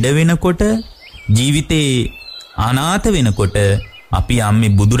යනකොට ලෙඩ වෙනකොට ජීවිතේ අනාථ වෙනකොට අපි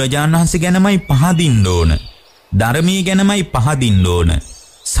අම්මේ බුදුරජාණන් වහන්සේ ගැනමයි පහදින්න ඕන. ධර්මයේ ගැනමයි පහදින්න ඕන.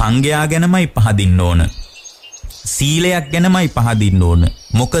 සංඝයා ගැනමයි පහදින්න ඕන. සීලයක් ගැනමයි පහදින්න ඕන.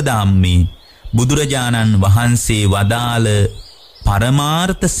 මොකද අම්මේ බුදුරජාණන් වහන්සේ වදාළ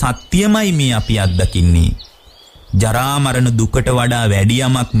පරමාර්ථ සත්‍යමයි මේ අපි අත්දකින්නේ. ජරා මරණ දුකට වඩා වැඩි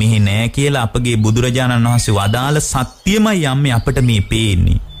යමක් මෙහි නෑ කියලා අපගේ බුදුරජාණන් වහන්සේ වදාළ සත්‍යමයි අම්මේ අපට මේ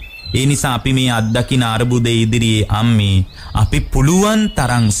පේන්නේ. ඒ නිසා අපි මේ අත්දකින අරුබුදේ ඉදිරියේ අම්මේ අපි පුළුවන්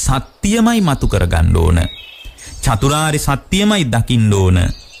තරම් සත්‍යමයි මතු කරගන්න ඕන. චතුරාර්ය සත්‍යමයි දකින්න ඕන.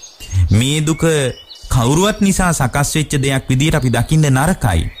 මේ දුක කවුරුවත් නිසා සකස් වෙච්ච දෙයක් විදියට අපි දකින්න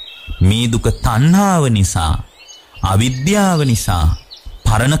නරකයි. මේ දුක තණ්හාව නිසා, අවිද්‍යාව නිසා,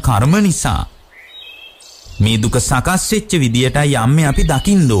 පරණ කර්ම නිසා මේ දුක සකස් වෙච්ච විදියටයි යම්මේ අපි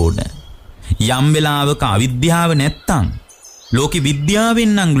දකින්න ඕන. යම් වෙලාවක අවිද්‍යාව නැත්තම් ලෝකෙ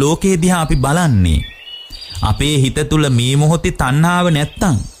විද්‍යාවෙන් නම් ලෝකේ දිහා අපි බලන්නේ. අපේ හිත තුල මේ මොහොතේ තණ්හාව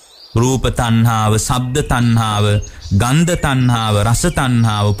නැත්තම් රූප තණ්හාව, ශබ්ද තණ්හාව, ගන්ධ තණ්හාව, රස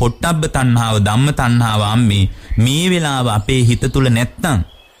තණ්හාව, පොට්ටබ්බ තණ්හාව, ධම්ම තණ්හාව අම්මේ මේ වෙලාව අපේ හිත තුල නැත්තම්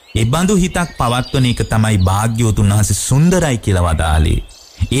ඒ බඳු හිතක් පවත්වන එක තමයි භාග්‍යවතුන් වහන්සේ සුන්දරයි කියලා වදාළේ.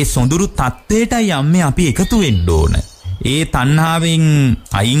 ඒ සොඳුරු තත්ත්වයටයි අම්මේ අපි එකතු වෙන්න ඕන. ඒ තණ්හාවෙන්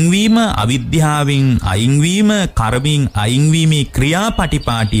අයින්වීම, අවිද්‍යාවෙන් අයින්වීම, කර්මයෙන් අයින්වීමේ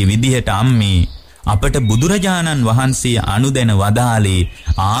ක්‍රියාපටිපාටියේ විදිහට අම්මේ අපට බුදුරජාණන් වහන්සේ අනුදැන වදාළේ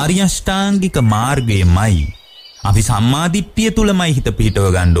ආර්ය අෂ්ටාංගික මාර්ගයමයි. අපි සම්මාදිට්ඨිය තුලමයි හිත පිහිටව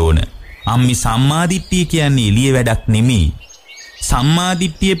ගන්න ඕන. අම්මි සම්මාදිට්ඨිය කියන්නේ එළිය වැඩක් නෙමෙයි.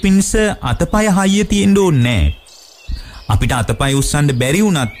 සම්මාදිට්ඨිය පිණිස අතපය හයිය තියෙන්න ඕනේ නැහැ. අපිට අතපය උස්සන්න බැරි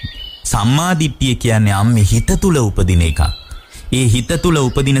වුණත් සම්මාදිට්ඨිය කියන්නේ අම්මේ හිත තුල උපදින එකක්. ඒ හිත තුල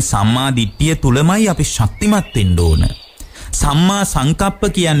උපදින සම්මාදිට්ඨිය තුලමයි අපි ශක්තිමත් වෙන්න ඕන. සම්මා සංකප්ප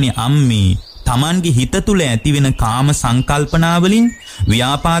කියන්නේ අම්මේ තමන්ගේ හිත තුළ ඇතිවෙන කාම සංකල්පනාවලින්,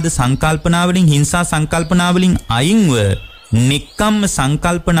 ව්‍යාපාද සංකල්පනාවලින්, හිංසා සංකල්පනාවලින් අයින්ව නික්කම්ම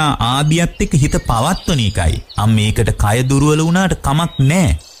සංකල්පනා ආදියත් එක්ක හිත පවත්වන එකයි. මේකට කය දුර්වල වුණාට කමක්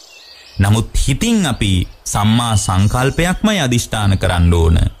නැහැ. නමුත් හිතින් අපි සම්මා සංකල්පයක්මයි අදිෂ්ඨාන කරන්න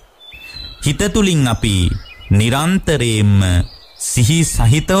ඕන. හිත තුලින් අපි නිරන්තරයෙන්ම සිහි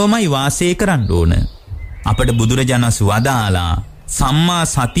සහිතවමයි වාසය කරන්න ඕන. අපට බුදුරජාණන් වදාලා සම්මා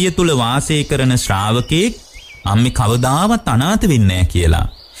සතිය තුල වාසය කරන ශ්‍රාවකෙක් කවදාවත් අනාථ වෙන්නේ නැහැ කියලා.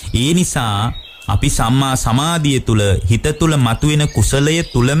 ඒ නිසා අපි සම්මා සමාධිය තුල හිත තුල මතුවෙන කුසලය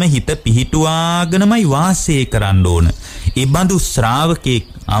තුලම හිත පිහිටුවාගෙනමයි වාසය කරන්න ඕන. ඒ බඳු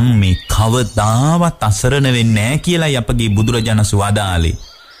ශ්‍රාවකෙක් කවදාවත් අසරණ වෙන්නේ නැහැ කියලායි අපගේ බුදුරජාණන් වදාළේ.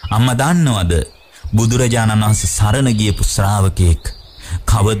 අම්මා දන්නවද? බුදුරජාණන් වහන්සේ සරණ ගියපු ශ්‍රාවකෙක්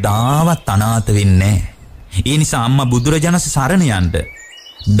කවදාවත් අනාථ වෙන්නේ නැහැ. ඒ නිසා අම්මා බුදුරජාණන් සරණ යන්න,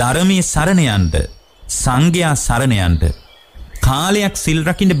 ධර්මයේ සරණ යන්න, සංඝයා සරණ යන්න. කාලයක් සිල්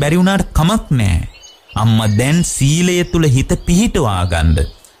රකින්න බැරි වුණාට කමක් නැහැ. අම්මා දැන් සීලය තුල හිත පිහිටවා ගන්න.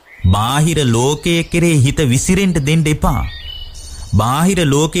 බාහිර ලෝකයේ කෙරේ හිත විසිරෙන්න දෙන්න එපා. බාහිර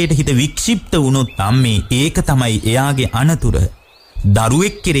ලෝකයට හිත වික්ෂිප්ත වුණොත් ඒක තමයි එයාගේ අනතුර.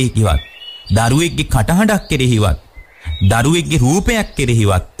 දරුවෙක් කෙරෙහිවත්, දරුවෙක්ගේ කටහඬක් කෙරෙහිවත්, දරුවෙක්ගේ රූපයක්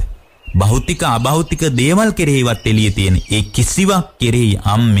කෙරෙහිවත්, භෞතික අභෞතික දේවල් කෙරෙහිවත් එළියේ තියෙන ඒ කිසිවක් කෙරෙහි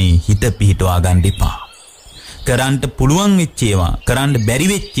හිත පිහිටවා ගන්න එපා. කරන්න පුළුවන් වෙච්ච ඒවා, කරන්න බැරි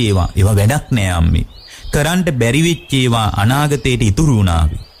වෙච්ච ඒවා වැඩක් නෑ කරන්න බැරි වෙච්ච ඒවා අනාගතයට ඉතුරු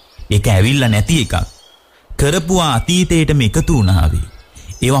වුණාවි. ඒක ඇවිල්ලා නැති එකක්. කරපුවා අතීතයටම එකතු වුණාවි.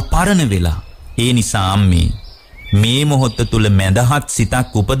 ඒවා පරණ වෙලා. ඒ නිසා මේ මොහොත තුල මැදහත්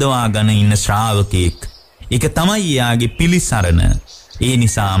සිතක් උපදවා ගන්න ඉන්න ශ්‍රාවකෙක්. ඒක තමයි යාගේ පිළිසරණ. ඒ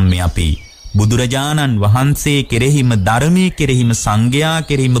නිසා අපි බුදුරජාණන් වහන්සේ කෙරෙහිම, ධර්මයේ කෙරෙහිම, සංඝයා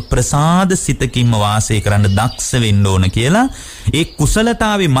කෙරෙහිම ප්‍රසාද සිතකින්ම වාසය කරන්න දක්ෂ වෙන්න ඕන කියලා. ඒ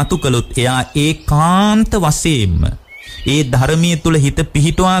කුසලතාවේ මතු කළොත් එයා ඒකාන්ත වශයෙන්ම ඒ ධර්මයේ තුල හිත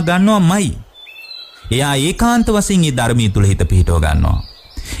පිහිටවා ගන්නවාමයි. එයා ඒකාන්ත වශයෙන් ඒ ධර්මයේ තුල හිත පිහිටව ගන්නවා.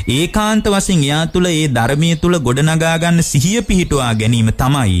 ඒකාන්ත වශයෙන් එයා තුල ඒ ධර්මයේ තුල ගොඩනගා ගන්න සිහිය පිහිටවා ගැනීම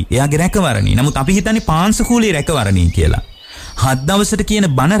තමයි එයාගේ රැකවරණය. නමුත් අපි හිතන්නේ පාංශකූලයේ රැකවරණය කියලා. 7 දවසට කියන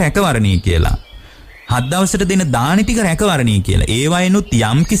බණ රැකවරණී කියලා. 7 දවසට දෙන දානි ටික රැකවරණී කියලා. ඒ වයින්ුත්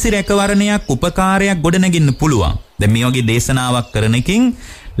යම් කිසි රැකවරණයක්, උපකාරයක් ගොඩනගින්න පුළුවන්. දැන් මේ වගේ දේශනාවක් කරන එකෙන්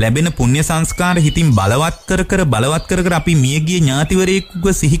ලැබෙන පුණ්‍ය සංස්කාර හිතින් බලවත් කර අපි මියගිය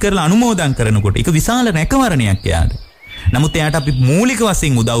ඥාතිවරයෙකුව සිහි කරලා අනුමෝදන් කරනකොට ඒක විශාල රැකවරණයක් එයාට. නමුත් එයාට අපි මූලික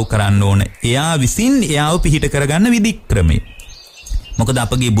වශයෙන් උදව් කරන්න ඕන. එයා විසින් එයාව පිහිට කරගන්න විදික්‍රමය. මොකද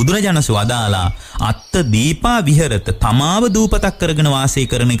අපගේ බුදුරජාණන් වදාලා අත්ත දීපා විහෙරත, තමාව දූපතක් කරගෙන වාසය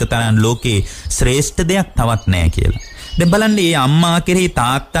කරන එක තරම් ලෝකේ ශ්‍රේෂ්ඨ දෙයක් තවත් නැහැ කියලා. දැන් බලන්න මේ අම්මා කෙරෙහි,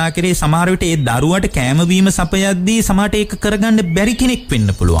 තාත්තා කෙරෙහි සමහර විට ඒ දරුවට කෑම බීම සපයද්දී සමහරට ඒක කරගන්න බැරි කෙනෙක් වෙන්න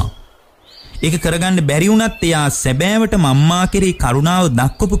පුළුවන්. ඒක කරගන්න බැරි වුණත් එයා සැබෑවටම අම්මා කෙරෙහි කරුණාව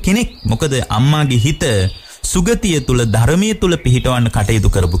දක්වපු කෙනෙක්. මොකද අම්මාගේ හිත සුගතිය තුල, ධර්මයේ තුල පිහිටවන්න කටයුතු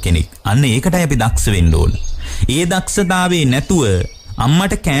කරපු කෙනෙක්. අන්න ඒකටයි අපි දක්ෂ වෙන්න ඕන. ඒ දක්ෂතාවේ නැතුව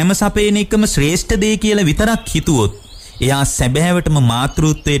අම්මට කෑම සපයන එකම ශ්‍රේෂ්ඨ දේ කියලා විතරක් හිතුවොත් එයා සැබෑවටම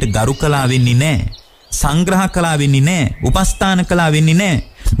මාතෘත්වයට ගරු කළා වෙන්නේ නැහැ. සංග්‍රහ කළා වෙන්නේ නැහැ. උපස්ථාන කළා වෙන්නේ නැහැ.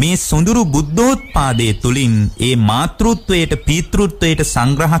 මේ සොඳුරු බුද්ධෝත්පාදයේ තුලින් ඒ මාතෘත්වයට, පීතෘත්වයට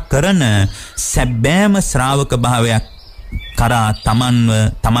සංග්‍රහ කරන සැබෑම ශ්‍රාවක භාවයක් කරා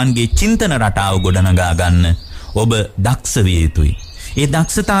තමන්ගේ චින්තන රටාව ගොඩනගා ගන්න ඔබ දක්ෂ විය යුතුයි. ඒ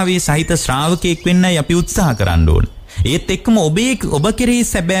දක්ෂතාවයේ සහිත ශ්‍රාවකයෙක් වෙන්නයි අපි උත්සාහ කරන්න ඕන. ඒත් එක්කම ඔබ කෙරෙහි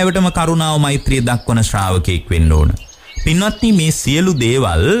සැබෑවටම කරුණාව, මෛත්‍රිය දක්වන ශ්‍රාවකයෙක් වෙන්න ඕන. පින්වත්නි, මේ සියලු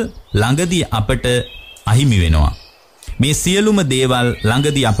දේවල් ළඟදී අපට අහිමි වෙනවා. මේ සියලුම දේවල්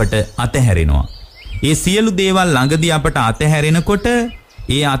ළඟදී අපට අතහැරෙනවා. ඒ සියලු දේවල් ළඟදී අපට අතහැරෙනකොට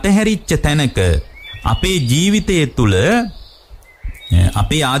ඒ අතහැරිච්ච තැනක අපේ ජීවිතය තුළ,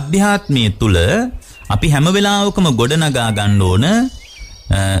 අපේ ආධ්‍යාත්මය තුළ අපි හැම වෙලාවකම ගොඩනගා ගන්න ඕන,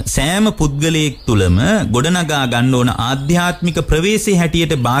 සෑම පුද්ගලයෙක් තුළම ගොඩනගා ගන්න ඕන ආධ්‍යාත්මික ප්‍රවේශයේ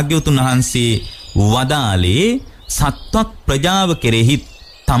හැටියට භාග්‍යවතුන් වහන්සේ වදාළේ සත්වක් ප්‍රජාව කෙරෙහිත්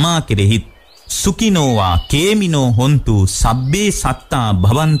තමා කෙරෙහිත් සුඛිනෝවා කේමිනෝ හොන්තු සබ්බේ සත්තා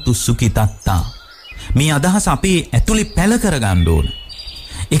භවන්තු සුඛිතත්තා. මේ අදහස අපේ ඇතුලේ පැල කරගන්න ඕන.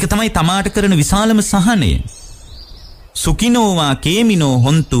 ඒක තමයි තමාට කරන විශාලම සහනය. සුඛිනෝවා කේමිනෝ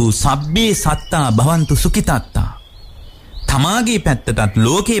හොන්තු සබ්බේ සත්තා භවන්තු සුඛිතත්තා. තමාගේ පැත්තටත්,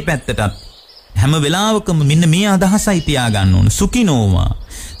 ලෝකේ පැත්තටත් හැම වෙලාවකම මෙන්න මේ අදහසයි තියාගන්න ඕන. සුඛිනෝවා,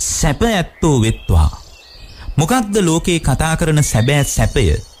 සැප ඇත්තෝ වෙත්වා. මොකක්ද ලෝකේ කතා කරන සැබෑ සැපය?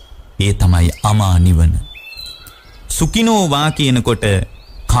 ඒ තමයි අමා නිවන. සුඛිනෝවා කියනකොට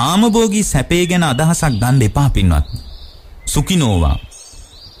කාමභෝගී සැපේ ගැන අදහසක් ගන්න එපා පින්වත්නි. සුඛිනෝවා.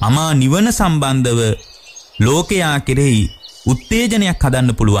 අමා නිවන සම්බන්ධව ලෝකයා කෙරෙහි උත්තේජනයක්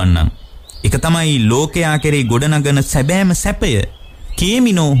හදන්න පුළුවන් නම් ඒක තමයි ලෝකයා කෙරෙහි ගොඩනගන සැබෑම සැපය.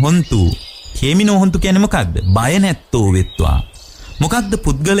 කේමිනෝ හොන්තු. කේමිනෝ හොන්තු කියන්නේ මොකක්ද? බය නැත්තෝ වෙත්වා. මොකක්ද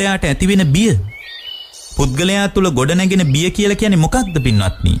පුද්ගලයාට ඇතිවෙන බිය? පුද්ගලයා තුල ගොඩනැගෙන බිය කියලා කියන්නේ මොකක්ද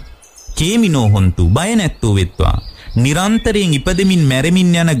පින්වත්නි? කේමිනෝ හොන්තු. බය නැත්තෝ වෙත්වා. නිරන්තරයෙන් ඉපදෙමින්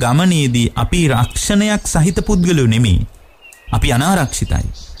මැරෙමින් යන ගමනේදී අපි රක්ෂණයක් සහිත පුද්ගලයෝ නෙමෙයි. අපි අනාරක්ෂිතයි.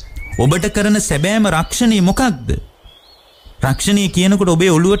 ඔබට කරන සැබෑම රක්ෂණය මොකක්ද? රක්ෂණය කියනකොට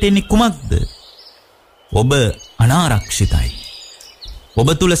ඔබේ ඔළුවට එන්නේ කුමක්ද? ඔබ අනාරක්ෂිතයි.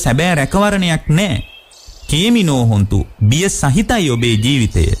 ඔබ තුල සැබෑ රැකවරණයක් නැහැ. කේමිනෝ හොන්තු. බිය සහිතයි ඔබේ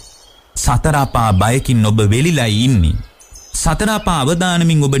ජීවිතය. සතර අපා බයකින් ඔබ වෙලිලා ඉන්නේ. සතර අපා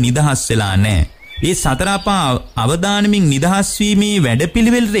අවදානමින් ඔබ නිදහස් වෙලා නැහැ. ඒ සතර අපා අවදානමින් නිදහස් වීමේ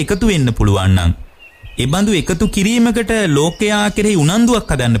වැඩපිළිවෙලට එකතු වෙන්න පුළුවන් නම් ඒ බඳු එකතු කිරීමකට ලෝකයා කෙරෙහි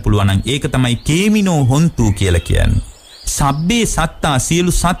උනන්දුවක් හදන්න පුළුවන් නම් ඒක තමයි කේමිනෝ හොන්තු කියලා කියන්නේ. සබ්බේ සත්තා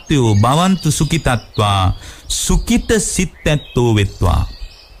සියලු සත්වයෝ භවන්තු සුඛිතත්වා සුඛිත සිත් ඇත්තෝ වෙත්වා.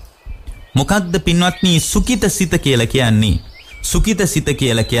 මොකක්ද පින්වත්නි සුඛිත සිත කියලා කියන්නේ? සුඛිත සිත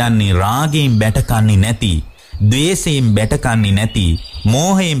කියලා කියන්නේ රාගයෙන් බැටකන්නේ නැති, ද්වේෂයෙන් බැටකන්නේ නැති,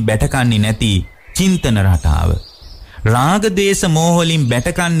 මෝහයෙන් බැටකන්නේ නැති චින්තන රටාව. රාග ද්වේෂ මෝහ වලින්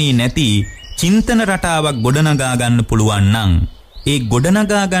බැටකන්නේ නැති චින්තන රටාවක් ගොඩනගා ගන්න පුළුවන් නම් ඒ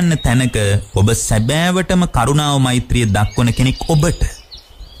ගොඩනගා ගන්න තැනක ඔබ සැබෑවටම කරුණාව මෛත්‍රිය දක්වන කෙනෙක් ඔබට.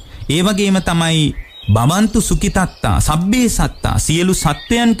 ඒ වගේම තමයි බවන්තු සුඛිතත්තා සබ්බේ සත්තා සියලු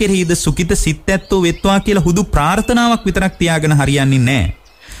සත්වයන් කෙරෙහිද සුඛිත සිත් ඇත්තෝ වෙත්වා කියලා හුදු ප්‍රාර්ථනාවක් විතරක් තියාගෙන හරියන්නේ නැහැ.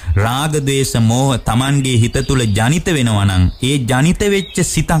 රාග ද්වේෂ මෝහ Tamanගේ හිත තුල ජනිත වෙනවා නම් ඒ ජනිත වෙච්ච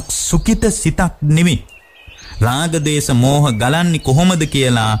සිතක් සුඛිත සිතක් නෙමෙයි. රාග ද්වේෂ මෝහ ගලන්නේ කොහොමද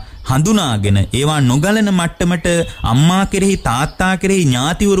කියලා හඳුනාගෙන ඒවා නොගලන මට්ටමට අම්මා කෙරෙහි තාත්තා කෙරෙහි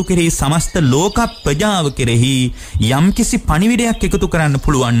ඥාතිවරු කෙරෙහි සමස්ත ලෝක ප්‍රජාව කෙරෙහි යම්කිසි පණිවිඩයක් එකතු කරන්න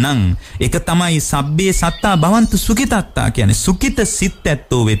පුළුවන් නම් ඒක තමයි සබ්බේ සත්තා භවන්තු සුඛිතත්තා කියන්නේ සුඛිත සිත්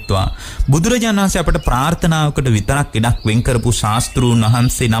ඇත්තෝ වෙත්වා. බුදුරජාණන් වහන්සේ අපට ප්‍රාර්ථනාවකට විතරක් ඉඩක් වෙන් කරපු ශාස්ත්‍රූන්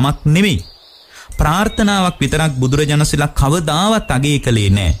වහන්සේ නමක් නෙමෙයි. ප්‍රාර්ථනාවක් විතරක් බුදුරජාණන් වහන්සේලා කවදාවත් අගය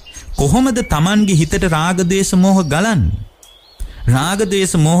කළේ නැහැ. කොහොමද Tamanගේ හිතට රාග ද්වේෂ මෝහ ගලන්නේ? රාග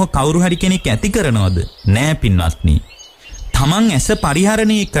ද්වේෂ මෝහ කවුරු හරි කෙනෙක් ඇති කරනවද? නෑ පින්වත්නි. Taman ඇස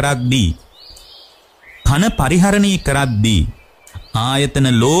පරිහරණය කරද්දී, කන පරිහරණය කරද්දී, ආයතන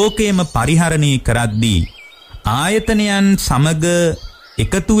ලෝකයේම පරිහරණය කරද්දී, ආයතනයන් සමග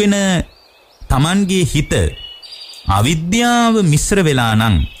එකතු වෙන Tamanගේ හිත අවිද්‍යාව මිශ්‍ර වෙලා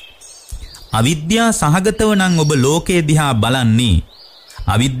නම්, අවිද්‍යා සහගතව නම් ඔබ ලෝකයේ දිහා බලන්නේ.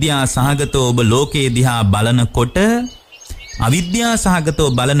 අවිද්‍යා සහගතව ඔබ ලෝකයේ දිහා බලනකොට අවිද්‍යා සහගතව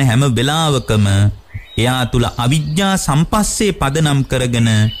බලන හැම වෙලාවකම එයා තුල අවිද්‍යා සම්පස්සේ පදනම් කරගෙන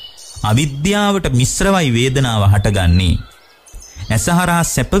අවිද්‍යාවට මිශ්‍රවයි වේදනාව හටගන්නේ. ඇසහරහා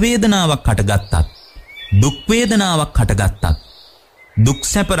සැප වේදනාවක් හටගත්තත්, දුක් වේදනාවක් හටගත්තත්, දුක්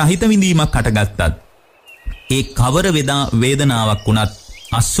සැප රහිත විඳීමක් හටගත්තත්, ඒ කවර වේදනාවක් වුණත්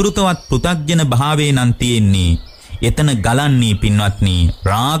අසෘතවත් පෘථග්ජන භාවයේ නම් තියෙන්නේ. එතන ගලන්නේ පින්වත්නි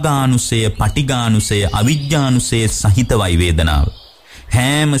රාගානුසය, පටිඝානුසය, අවිජ්ජානුසය සහිතවයි වේදනාව.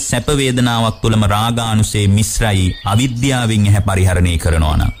 හැම සැප වේදනාවක් තුළම රාගානුසය මිශ්‍රයි අවිද්‍යාවෙන් ඇහැ පරිහරණය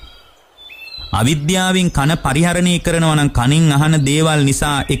කරනවා නම්. අවිද්‍යාවෙන් කන පරිහරණය කරනවා නම් කනින් අහන දේවල්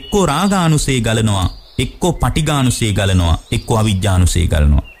නිසා එක්කෝ රාගානුසය ගලනවා, එක්කෝ පටිඝානුසය ගලනවා, එක්කෝ අවිජ්ජානුසය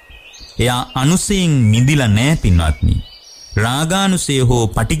ගලනවා. එයා අනුසයෙන් මිදිලා නැහැ පින්වත්නි. රාගානුසය හෝ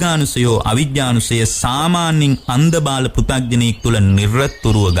පටිඝානුසය හෝ අවිජ්ජානුසය සාමාන්‍යයෙන් අන්ධබාල පෘථග්ජනෙක් තුල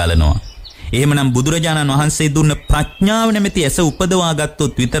නිර්තුරුව ගලනවා. එහෙමනම් බුදුරජාණන් වහන්සේ දුන්න ප්‍රඥාව නැමැති ඇස උපදවා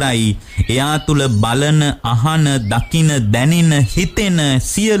ගත්තොත් විතරයි එයා තුල බලන, අහන, දකින, දැනෙන, හිතෙන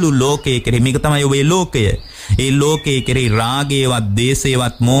සියලු ලෝකයේ කෙරෙහි මේක තමයි ඔබේ ලෝකය. ඒ ලෝකයේ කෙරෙහි රාගයවත්,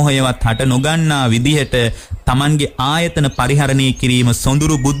 දේශයවත්, මෝහයවත් හට නොගන්නා විදිහට Tamanගේ ආයතන පරිහරණය කිරීම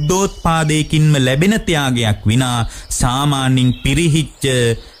සොඳුරු බුද්ධෝත්පාදයකින්ම ලැබෙන ත්‍යාගයක් විනා සාමාන්‍යයෙන් පිරිහිච්ච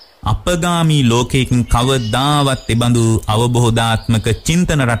අපගාමී ලෝකයකින් කවදාවත් එබඳු අවබෝධාත්මක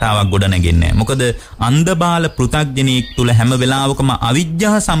චින්තන රටාවක් ගොඩනැගෙන්නේ නැහැ. මොකද අන්ධබාල පෘථග්ජනෙක් තුල හැම වෙලාවකම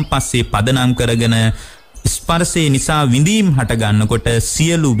අවිජ්ජා සම්පස්සේ පදනම් කරගෙන ස්පර්ශේ නිසා විඳීම් හට ගන්නකොට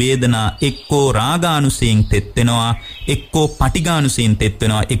සියලු වේදනා එක්කෝ රාගානුසයෙන් තෙත් වෙනවා, එක්කෝ පටිඝානුසයෙන් තෙත්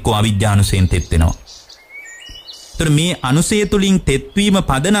වෙනවා, එක්කෝ අවිජ්ජානුසයෙන් තෙත් වෙනවා. ඒතර මේ අනුසය තුලින් තෙත්වීම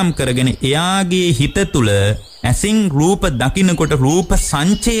පදනම් කරගෙන එයාගේ හිත තුල ඇසින් රූප දකින්නකොට රූප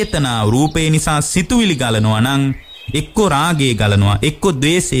සංචේතනා, රූපේ නිසා සිතුවිලි ගලනවා නම් එක්කෝ රාගය ගලනවා, එක්කෝ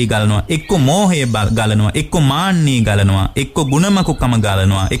ද්වේෂය ගලනවා, එක්කෝ මෝහය ගලනවා, එක්කෝ මාන්නය ගලනවා, එක්කෝ ගුණමකුකම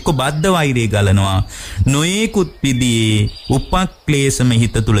ගලනවා, එක්කෝ බද්ධ වෛරය ගලනවා. නොයෙකුත් විදිහේ උපක්ලේශම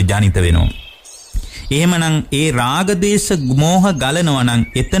හිත තුල ජනිත වෙනවා. එහෙමනම් ඒ රාග දේශ මෝහ ගලනවා නම්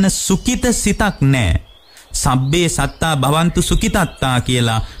එතන සුඛිත සිතක් නැහැ. සබ්බේ සත්තා භවන්තු සුඛිතත්තා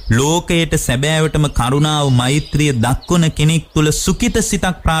කියලා ලෝකයට සැබෑවටම කරුණාව මෛත්‍රිය දක්වන කෙනෙක් තුල සුඛිත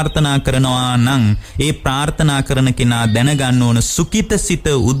සිතක් ප්‍රාර්ථනා කරනවා නම් ඒ ප්‍රාර්ථනා කරන කෙනා දැනගන්න ඕන සුඛිත සිත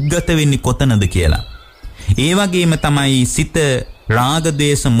උද්ගත වෙන්නේ කොතනද කියලා. ඒ වගේම තමයි සිත රාග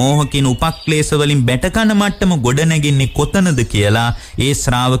දේශ මෝහ කියන උපක්ලේශ වලින් බැටකන මට්ටම ගොඩ නැගින්නේ කොතනද කියලා ඒ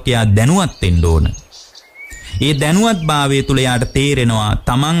ශ්‍රාවකයා දැනුවත් වෙන්න ඕන. ඒ දැනුවත්භාවය තුල යාට තේරෙනවා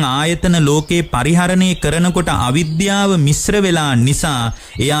තමන් ආයතන ලෝකේ පරිහරණය කරනකොට අවිද්‍යාව මිශ්‍ර වෙලා නිසා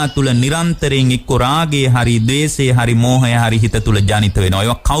එයා තුල නිරන්තරයෙන් එක්ක රාගය හරි ද්වේෂය හරි මෝහය හරි හිත තුල ජනිත වෙනවා.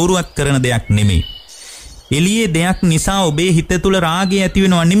 ඒවා කවුරුවත් කරන දෙයක් නෙමෙයි. එළියේ දෙයක් නිසා ඔබේ හිත තුල රාගය ඇති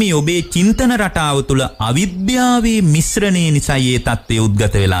වෙනවා නෙමෙයි. ඔබේ චින්තන රටාව තුල අවිද්‍යාවේ මිශ්‍රණය නිසා මේ தත්ත්වය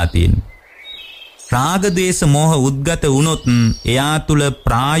උද්ගත වෙලා තියෙන්නේ. රාග ද්වේෂ මෝහ උද්ගත වුණොත් එයා තුල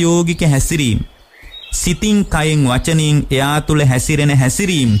ප්‍රායෝගික හැසිරීම සිතින් කයෙන් වචනින් එයා තුල හැසිරෙන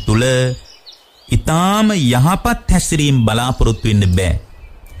හැසිරීම තුල ඊටාම යහපත් හැසිරීම බලාපොරොත්තු වෙන්න බෑ.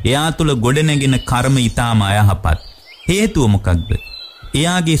 එයා තුල ගොඩනැගෙන කර්ම ඊටාම අයහපත්. හේතුව මොකක්ද?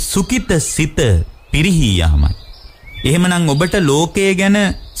 එයාගේ සුඛිත සිත පිරිහී යාමයි. එහෙමනම් ඔබට ලෝකය ගැන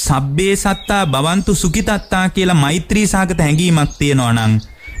සබ්බේ සත්තා භවන්තු සුඛිතත්තා කියලා මෛත්‍රී සාගත හැඟීමක් තියෙනවා නම්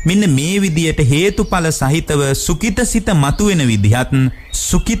මෙන්න මේ විදියට හේතුඵල සහිතව සුඛිත සිත මතුවෙන විදිහත්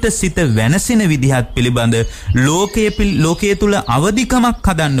සුඛිත සිත වෙනසින විදිහත් පිළිබඳ ලෝකයේ තුල අවදිකමක්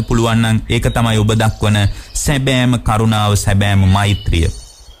හදන්න පුළුවන් නම් ඒක තමයි ඔබ දක්වන සැබෑම කරුණාව සැබෑම මෛත්‍රිය.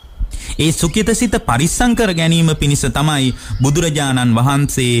 ඒ සුඛිත සිත පරිස්සම් කර ගැනීම පිණිස තමයි බුදුරජාණන්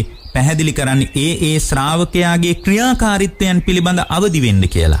වහන්සේ පැහැදිලි කරන්නේ ඒ ශ්‍රාවකයාගේ ක්‍රියාකාරීත්වයන් පිළිබඳ අවදි වෙන්න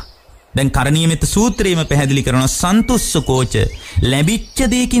කියලා. දැන් කරණීයමෙත සූත්‍රයේම පැහැදිලි කරනවා සන්තුස්සකෝච ලැබිච්ච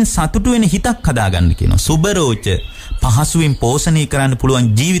දෙයකින් සතුටු වෙන හිතක් හදාගන්න කියනවා. සුබරෝච පහසුවෙන් පෝෂණය කරන්න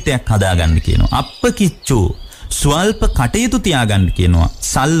පුළුවන් ජීවිතයක් හදාගන්න කියනවා. අප්පකිච්චෝ ස්වල්ප කටයුතු තියාගන්න කියනවා.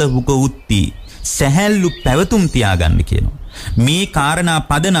 සල්ලවුක උත්ති සැහැල්ලු පැවතුම් තියාගන්න කියනවා. මේ කාරණා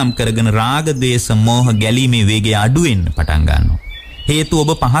පදනම් කරගෙන රාග ද්වේෂ මෝහ ගැලීමේ වේගය අඩු වෙන්න පටන් ගන්නවා. හේතුව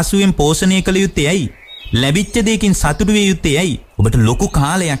ඔබ පහසුවෙන් පෝෂණය කළ යුත්තේ ඇයි? ලැබිච්ච දෙයකින් සතුටු විය යුත්තේ ඇයි? ඔබට ලොකු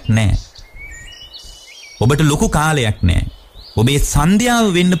කාලයක් නැහැ. ඔබට ලොකු කාලයක් නැහැ. ඔබේ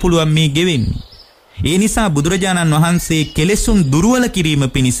සන්ධ්‍යාව වෙන්න පුළුවන් මේ ගෙවෙන්නේ. ඒ නිසා බුදුරජාණන් වහන්සේ කෙලෙසුන් දුර්වල කිරීම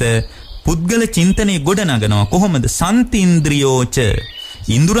පිණිස පුද්ගල චින්තනයේ ගොඩනගනවා. කොහොමද? සන්තින්ද්‍රියෝච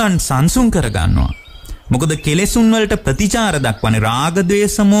ඉන්ද්‍රයන් සංසුන් කරගන්නවා. මොකද කෙලෙසුන් වලට ප්‍රතිචාර දක්වන්නේ රාග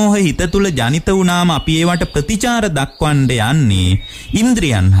ද්වේෂ මෝහ හිත තුල ජනිත වුණාම අපි ඒවට ප්‍රතිචාර දක්වන්න යන්නේ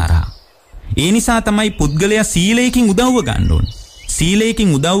ඉන්ද්‍රියන් හරහා. ඒ නිසා තමයි පුද්ගලයා සීලයෙන් උදව්ව ගන්න ඕනේ.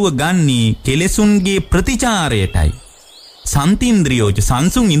 සීලයෙන් උදව්ව ගන්නේ කෙලෙසුන්ගේ ප්‍රතිචාරයටයි. සන්තින්ද්‍රියෝච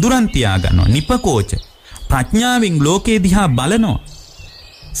සංසුන් ඉඳුරන් තියා ගන්නවා. නිපකෝච ප්‍රඥාවෙන් ලෝකේ දිහා බලනවා.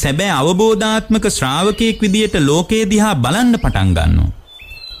 සැබෑ අවබෝධාත්මක ශ්‍රාවකයෙක් විදියට ලෝකේ දිහා බලන්න පටන් ගන්නවා.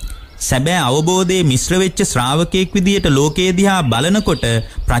 සැබෑ අවබෝධයේ මිශ්‍ර වෙච්ච ශ්‍රාවකයෙක් විදියට ලෝකේ දිහා බලනකොට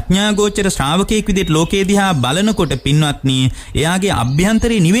ප්‍රඥාගෝචර ශ්‍රාවකයෙක් විදියට ලෝකේ දිහා බලනකොට පින්වත්නි එයාගේ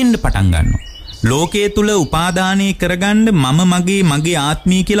අභ්‍යන්තරේ නිවෙන්න පටන් ගන්නවා. ලෝකයේ තුල උපාදානය කරගන්න මගේ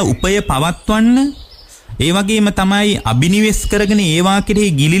ආත්මය කියලා උපය පවත්වන්න ඒ වගේම තමයි අබිනිවෙස් කරගෙන ඒවා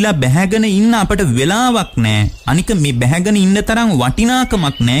කෙරෙහි ගිලිලා බැහැගෙන ඉන්න අපට වෙලාවක් නැහැ. අනික මේ බැහැගෙන ඉන්න තරම්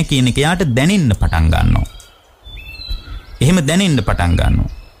වටිනාකමක් නැහැ කියන එක යාට දැනෙන්න පටන් ගන්නවා. එහෙම දැනෙන්න පටන් ගන්නවා.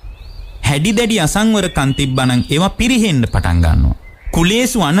 හැඩි දැඩි අසංවරකම් තිබ්බනම් ඒවා පිරිහෙන්න පටන් ගන්නවා.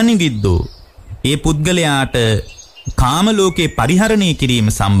 කුලේසු අනනිගිද්දෝ ඒ පුද්ගලයාට කාම ලෝකේ පරිහරණය කිරීම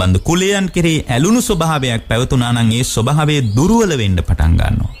සම්බන්ධ කුලයන් කෙරෙහි ඇලුණු ස්වභාවයක් පැවතුනා නම් ඒ ස්වභාවය දුර්වල වෙන්න පටන්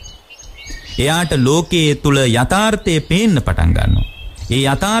ගන්නවා. එයාට ලෝකයේ තුල යථාර්ථය පේන්න පටන් ගන්නවා. ඒ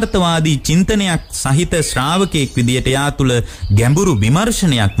යථාර්ථවාදී චින්තනයක් සහිත ශ්‍රාවකයෙක් විදියට එයා තුල ගැඹුරු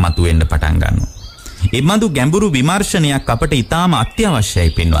විමර්ශනයක් මතුවෙන්න පටන් ගන්නවා. ඒ බඳු ගැඹුරු විමර්ශනයක් අපට ඊටාම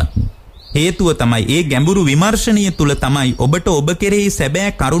අත්‍යවශ්‍යයි පින්වත්නි. හේතුව තමයි ඒ ගැඹුරු විමර්ශනය තුල තමයි ඔබට ඔබ කෙරෙහි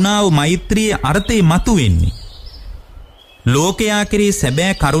සැබෑ කරුණාව මෛත්‍රියේ අර්ථය මතුවෙන්නේ. ලෝකයා කෙරෙහි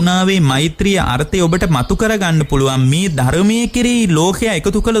සැබෑ කරුණාවේ මෛත්‍රියේ අර්ථය ඔබට මතු කරගන්න පුළුවන් මේ ධර්මයේ කෙරෙහි ලෝකයා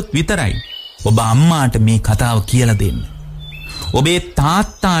එකතු කළොත් විතරයි. ඔබ අම්මාට මේ කතාව කියලා දෙන්න. ඔබේ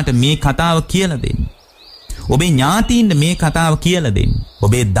තාත්තාට මේ කතාව කියලා දෙන්න. ඔබේ ඥාතීන්ට මේ කතාව කියලා දෙන්න.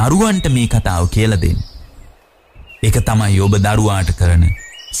 ඔබේ දරුවන්ට මේ කතාව කියලා දෙන්න. ඒක තමයි ඔබ දරුවාට කරන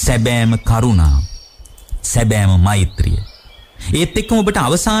සැබෑම කරුණාව, සැබෑම මෛත්‍රිය. ඒත් එක්කම ඔබට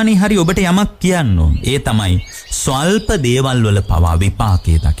අවසානයේ හරි ඔබට යමක් කියන්න ඕන. ඒ තමයි ස්වල්ප දේවල් වල පවා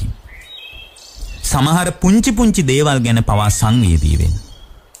විපාකේ දකින්න. සමහර පුංචි දේවල් ගැන පවා සංවේදී වෙන්න.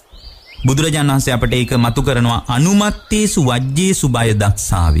 බුදුරජාණන් වහන්සේ අපට ඒක මතු කරනවා අනුමත්තේසු වජ්ජේසු බය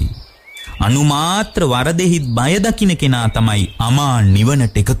දක්සාවි. අනුමාත්‍ර වරදෙහිත් බය දකින්න කෙනා තමයි අමා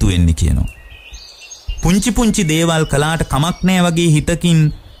නිවනට එකතු වෙන්නේ කියනවා. පුංචි දේවල් කළාට කමක් නැහැ වගේ හිතකින්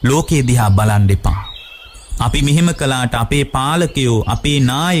ලෝකේ දිහා බලන් දෙපා. අපි මෙහෙම කළාට අපේ පාලකයෝ, අපේ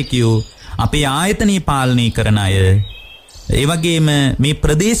නායකයෝ, අපේ ආයතනය පාලනය කරන අය, ඒ වගේම මේ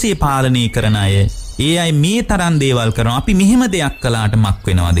ප්‍රදේශය පාලනය කරන අය, ඒ අය මේ තරම් දේවල් කරනවා. අපි මෙහෙම දෙයක් කළාට මක්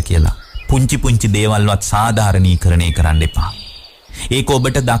වෙනවද කියලා. පුංචි දේවල්වත් සාධාරණීකරණය කරන්න එපා. ඒක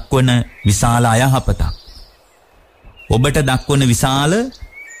ඔබට දක්වන විශාල අයහපතක්. ඔබට දක්වන විශාල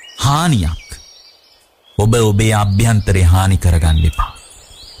හානියක්. ඔබ ඔබේ අභ්‍යන්තරේ හානි කරගන්න එපා.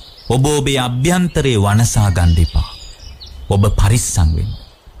 ඔබ ඔබේ අභ්‍යන්තරේ වනසා ගන්න එපා. ඔබ පරිස්සම් වෙන්න.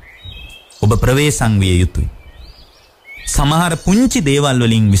 ඔබ ප්‍රවේශම් විය යුතුයි. සමහර පුංචි දේවල්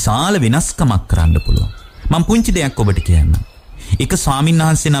වලින් විශාල වෙනස්කමක් කරන්න පුළුවන්. මම පුංචි දෙයක් ඔබට කියන්නම්. එක ස්වාමීන්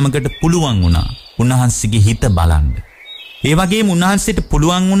වහන්සේ නමකට පුළුවන් වුණා උන්වහන්සේගේ හිත බලන්න. ඒ වගේම උන්වහන්සේට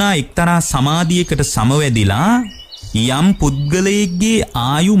පුළුවන් වුණා එක්තරා සමාධියකට සමවැදිලා යම් පුද්ගලයෙක්ගේ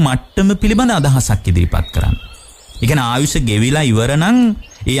ආයු මට්ටම පිළිබඳ අදහසක් ඉදිරිපත් කරන්න. ඒ කියන්නේ ආයුෂ ගෙවිලා ඉවර නම්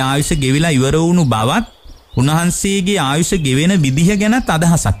ඒ ආයුෂ ගෙවිලා ඉවර වුණු බවත් උන්වහන්සේගේ ආයුෂ ගෙවෙන විදිහ ගැනත්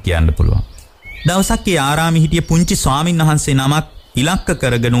අදහසක් කියන්න පුළුවන්. දවසක් ඒ ආරාමේ හිටිය පුංචි ස්වාමීන් වහන්සේ නමක් ඉලක්ක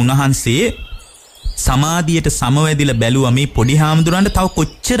කරගෙන උන්වහන්සේ සමාධියට සමවැදිලා බැලුවා මේ පොඩි හාමුදුරන්ට තව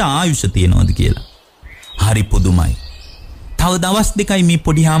කොච්චර ආයුෂ තියෙනවද කියලා. හරි පුදුමයි. තව දවස් දෙකයි මේ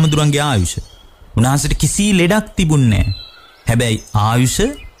පොඩි හාමුදුරන්ගේ ආයුෂ. උන්වහන්සේට කිසි ලෙඩක් තිබුණේ නැහැ. හැබැයි ආයුෂ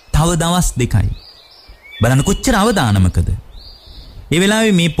තව දවස් දෙකයි. බලන්න කොච්චර අවදානමකද. ඒ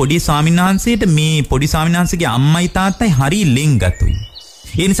වෙලාවේ මේ පොඩි ස්වාමීන් වහන්සේට මේ පොඩි ස්වාමීන් වහන්සේගේ අම්මයි තාත්තයි හරි ලෙන්ගතුයි.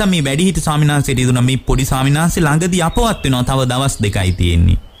 ඒ නිසා මේ වැඩිහිටි ස්වාමීන් වහන්සේට ඉදුණා මේ පොඩි ස්වාමීන් වහන්සේ ළඟදී අපවත් වෙනවා තව දවස් දෙකයි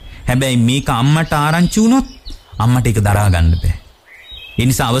තියෙන්නේ. හැබැයි මේක අම්මට ආරංචි වුණොත් අම්මට ඒක දරා ගන්න බෑ. ඒ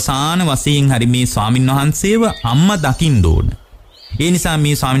නිසා අවසාන වශයෙන් හරි මේ ස්වාමීන් වහන්සේව අම්මා දකින්න ඕන. ඒ නිසා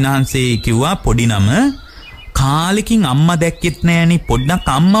මේ ස්වාමීන් වහන්සේ කිව්වා පොඩි නම කාලෙකින් අම්මා දැක්කෙත් නෑනේ පොඩ්ඩක්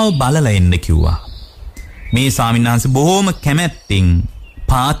අම්මව බලලා එන්න කිව්වා. මේ ස්වාමීන් වහන්සේ බොහොම කැමැත්තෙන්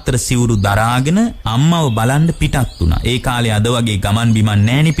පාත්‍ර සිවුරු දරාගෙන අම්මව බලන්න පිටත් වුණා. ඒ කාලේ අද වගේ ගමන් බිමන්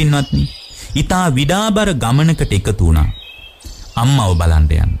නෑනේ පින්වත්නි. ඊටා විඩාබර ගමනකට එකතු වුණා. අම්මව බලන්න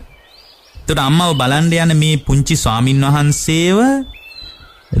යන්න. ඒතර අම්මව බලන්න යන මේ පුංචි ස්වාමීන් වහන්සේව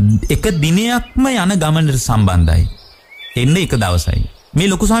එක දිනයක්ම යන ගමනට සම්බන්ධයි. එන්නේ එක දවසයි. මේ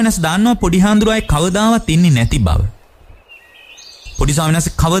ලොකු ස්වාමීන් වහන්සේ දන්නවා පොඩි හාමුදුරුවෝ කවදාවත් ඉන්නේ නැති බව. පොඩි ස්වාමීන්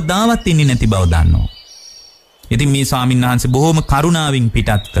වහන්සේ කවදාවත් ඉන්නේ නැති බව දන්නවා. ඉතින් මේ ස්වාමීන් වහන්සේ බොහොම කරුණාවෙන්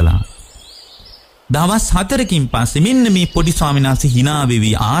පිටත් කළා. දවස් 4කින් පස්සේ මෙන්න මේ පොඩි ස්වාමීන් වහන්සේ hina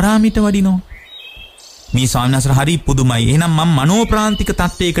වෙවි ආරාමයට වඩිනවා. මේ ස්වාමීන් වහන්සේ හරි පුදුමයි. එහෙනම් මම මනෝප්‍රාන්තික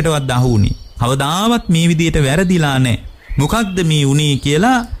තත්වයකටවත් අහුුනේ. කවදාවත් මේ විදියට වැරදිලා නැහැ. මොකක්ද මේ උනේ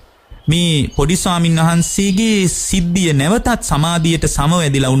කියලා මේ පොඩි ස්වාමීන් වහන්සේගේ සිද්ධිය නැවතත් සමාධියට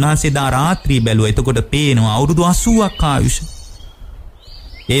සමවැදිලා උන්වහන්සේ දා රාත්‍රී බැලුවා. එතකොට පේනවා අවුරුදු 80ක් ආයුෂ.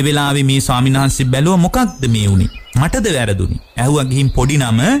 ඒ වෙලාවේ මේ ස්වාමීන් වහන්සේ බැලුවා මොකක්ද මේ උනේ? මටද වැරදුනේ. ඇහුවා ගිහින් පොඩි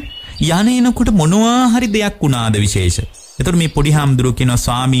නම යන්නේනකොට මොනවා හරි දෙයක් වුණාද විශේෂ. එතකොට මේ පොඩි හාමුදුරුවෝ කියනවා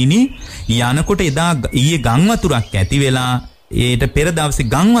ස්වාමීනි යනකොට එදා ඊයේ ගම් වතුරක් ඇති වෙලා ඒට පෙර දවසේ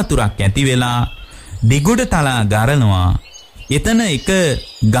ගම් වතුරක් ඇති වෙලා දෙගොඩ තලා ගරනවා. එතන එක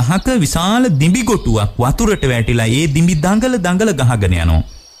ගහක විශාල දිඹි කොටුවක් වතුරට වැටිලා ඒ දිඹි දඟල ගහගෙන යනවා.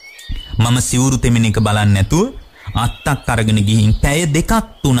 මම සිවුරු තෙමෙන එක බලන්නේ නැතුව අත්තක් අරගෙන ගිහින් පැය දෙකක්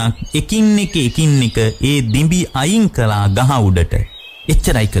තුනක් එකින් එක ඒ දිඹි අයින් කළා ගහ උඩට.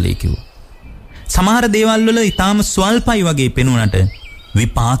 එච්චරයි කළේ කිව්වා. සමහර දේවල් වල ඊටාම ස්වල්පයි වගේ පෙනුනට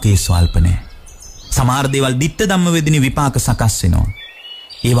විපාකේ ස්වල්ප නැහැ. සමහර දේවල් ditta ධම්ම වේදිනි විපාක සකස් වෙනවා.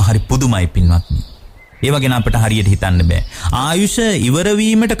 ඒවා හරි පුදුමයි පින්වත්නි. ඒව ගැන අපිට හරියට හිතන්න බෑ. ආයුෂ ඉවර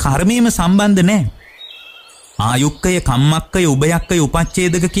වීමට කර්මයේම සම්බන්ධ නැහැ. ආයුක්කය, කම්මක්කය, උභයක්කය,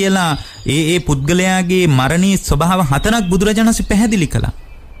 උපච්ඡේදක කියලා ඒ පුද්ගලයාගේ මරණී ස්වභාව 4ක් බුදුරජාණන් වහන්සේ පැහැදිලි කළා.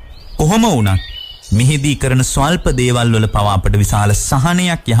 කොහොම වුණත් මෙහිදී කරන ස්වල්ප දේවල් වල පවා අපට විශාල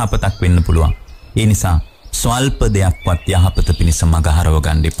සහනයක් යහපතක් වෙන්න පුළුවන්. ඒ නිසා ස්වල්ප දෙයක්වත් යහපත පිණිස මඟ හරව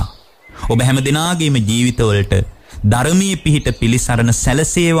ගන්න එපා. ඔබ හැම දිනාගේම ජීවිතවලට ධර්මයේ පිහිට පිළිසරණ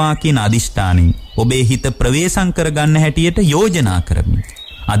සැලසේවා කියන අදිෂ්ඨානෙන් ඔබේ හිත ප්‍රවේශම් කරගන්න හැටියට යෝජනා කරමින්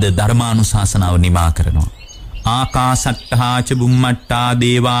අද ධර්මානුශාසනාව නිමා කරනවා. ආකාසට්ඨා ච බුම්මට්ඨා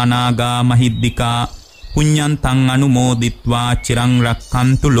දේවානාගා මහිද්దికා පුඤ්ඤන්තං අනුමෝදිත්වා චිරං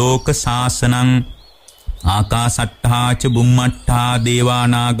රක්ඛන්තු ලෝක සාසනං. ආකාසට්ඨා ච බුම්මට්ඨා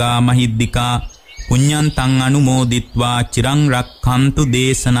දේවානාගා මහිද්దికා පුඤ්ඤන්තං අනුමෝදිත්වා චිරං රක්ඛන්තු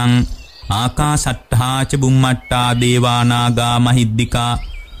දේශනං. ආකාසට්ඨා ච බුම්මට්ඨා දේවානාගා මහිද්దికා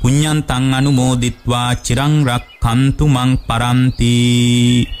පුඤ්ඤන්තං අනුමෝදිත්වා චිරං රක්ඛන්තු මං පරන්ති.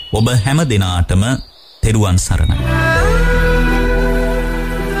 ඔබ හැම දිනාටම තෙරුවන් සරණයි.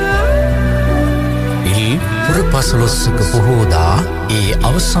 පුරපසළොස්වක පොහෝදා ඒ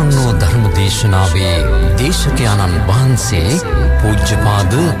අවසන් වූ ධර්ම දේශනාවේ දේශකයාණන් වහන්සේ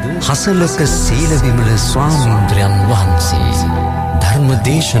පූජ්‍යපාද හසලක සීලවිමල ස්වාමීන්ද්‍රයන් වහන්සේ ධර්ම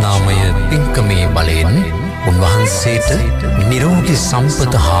දේශනාමය පින්කමේ බලයෙන් උන්වහන්සේට නිරෝගී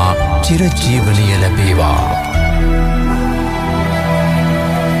සම්පත හා චිරජීවනය ලැබේවා.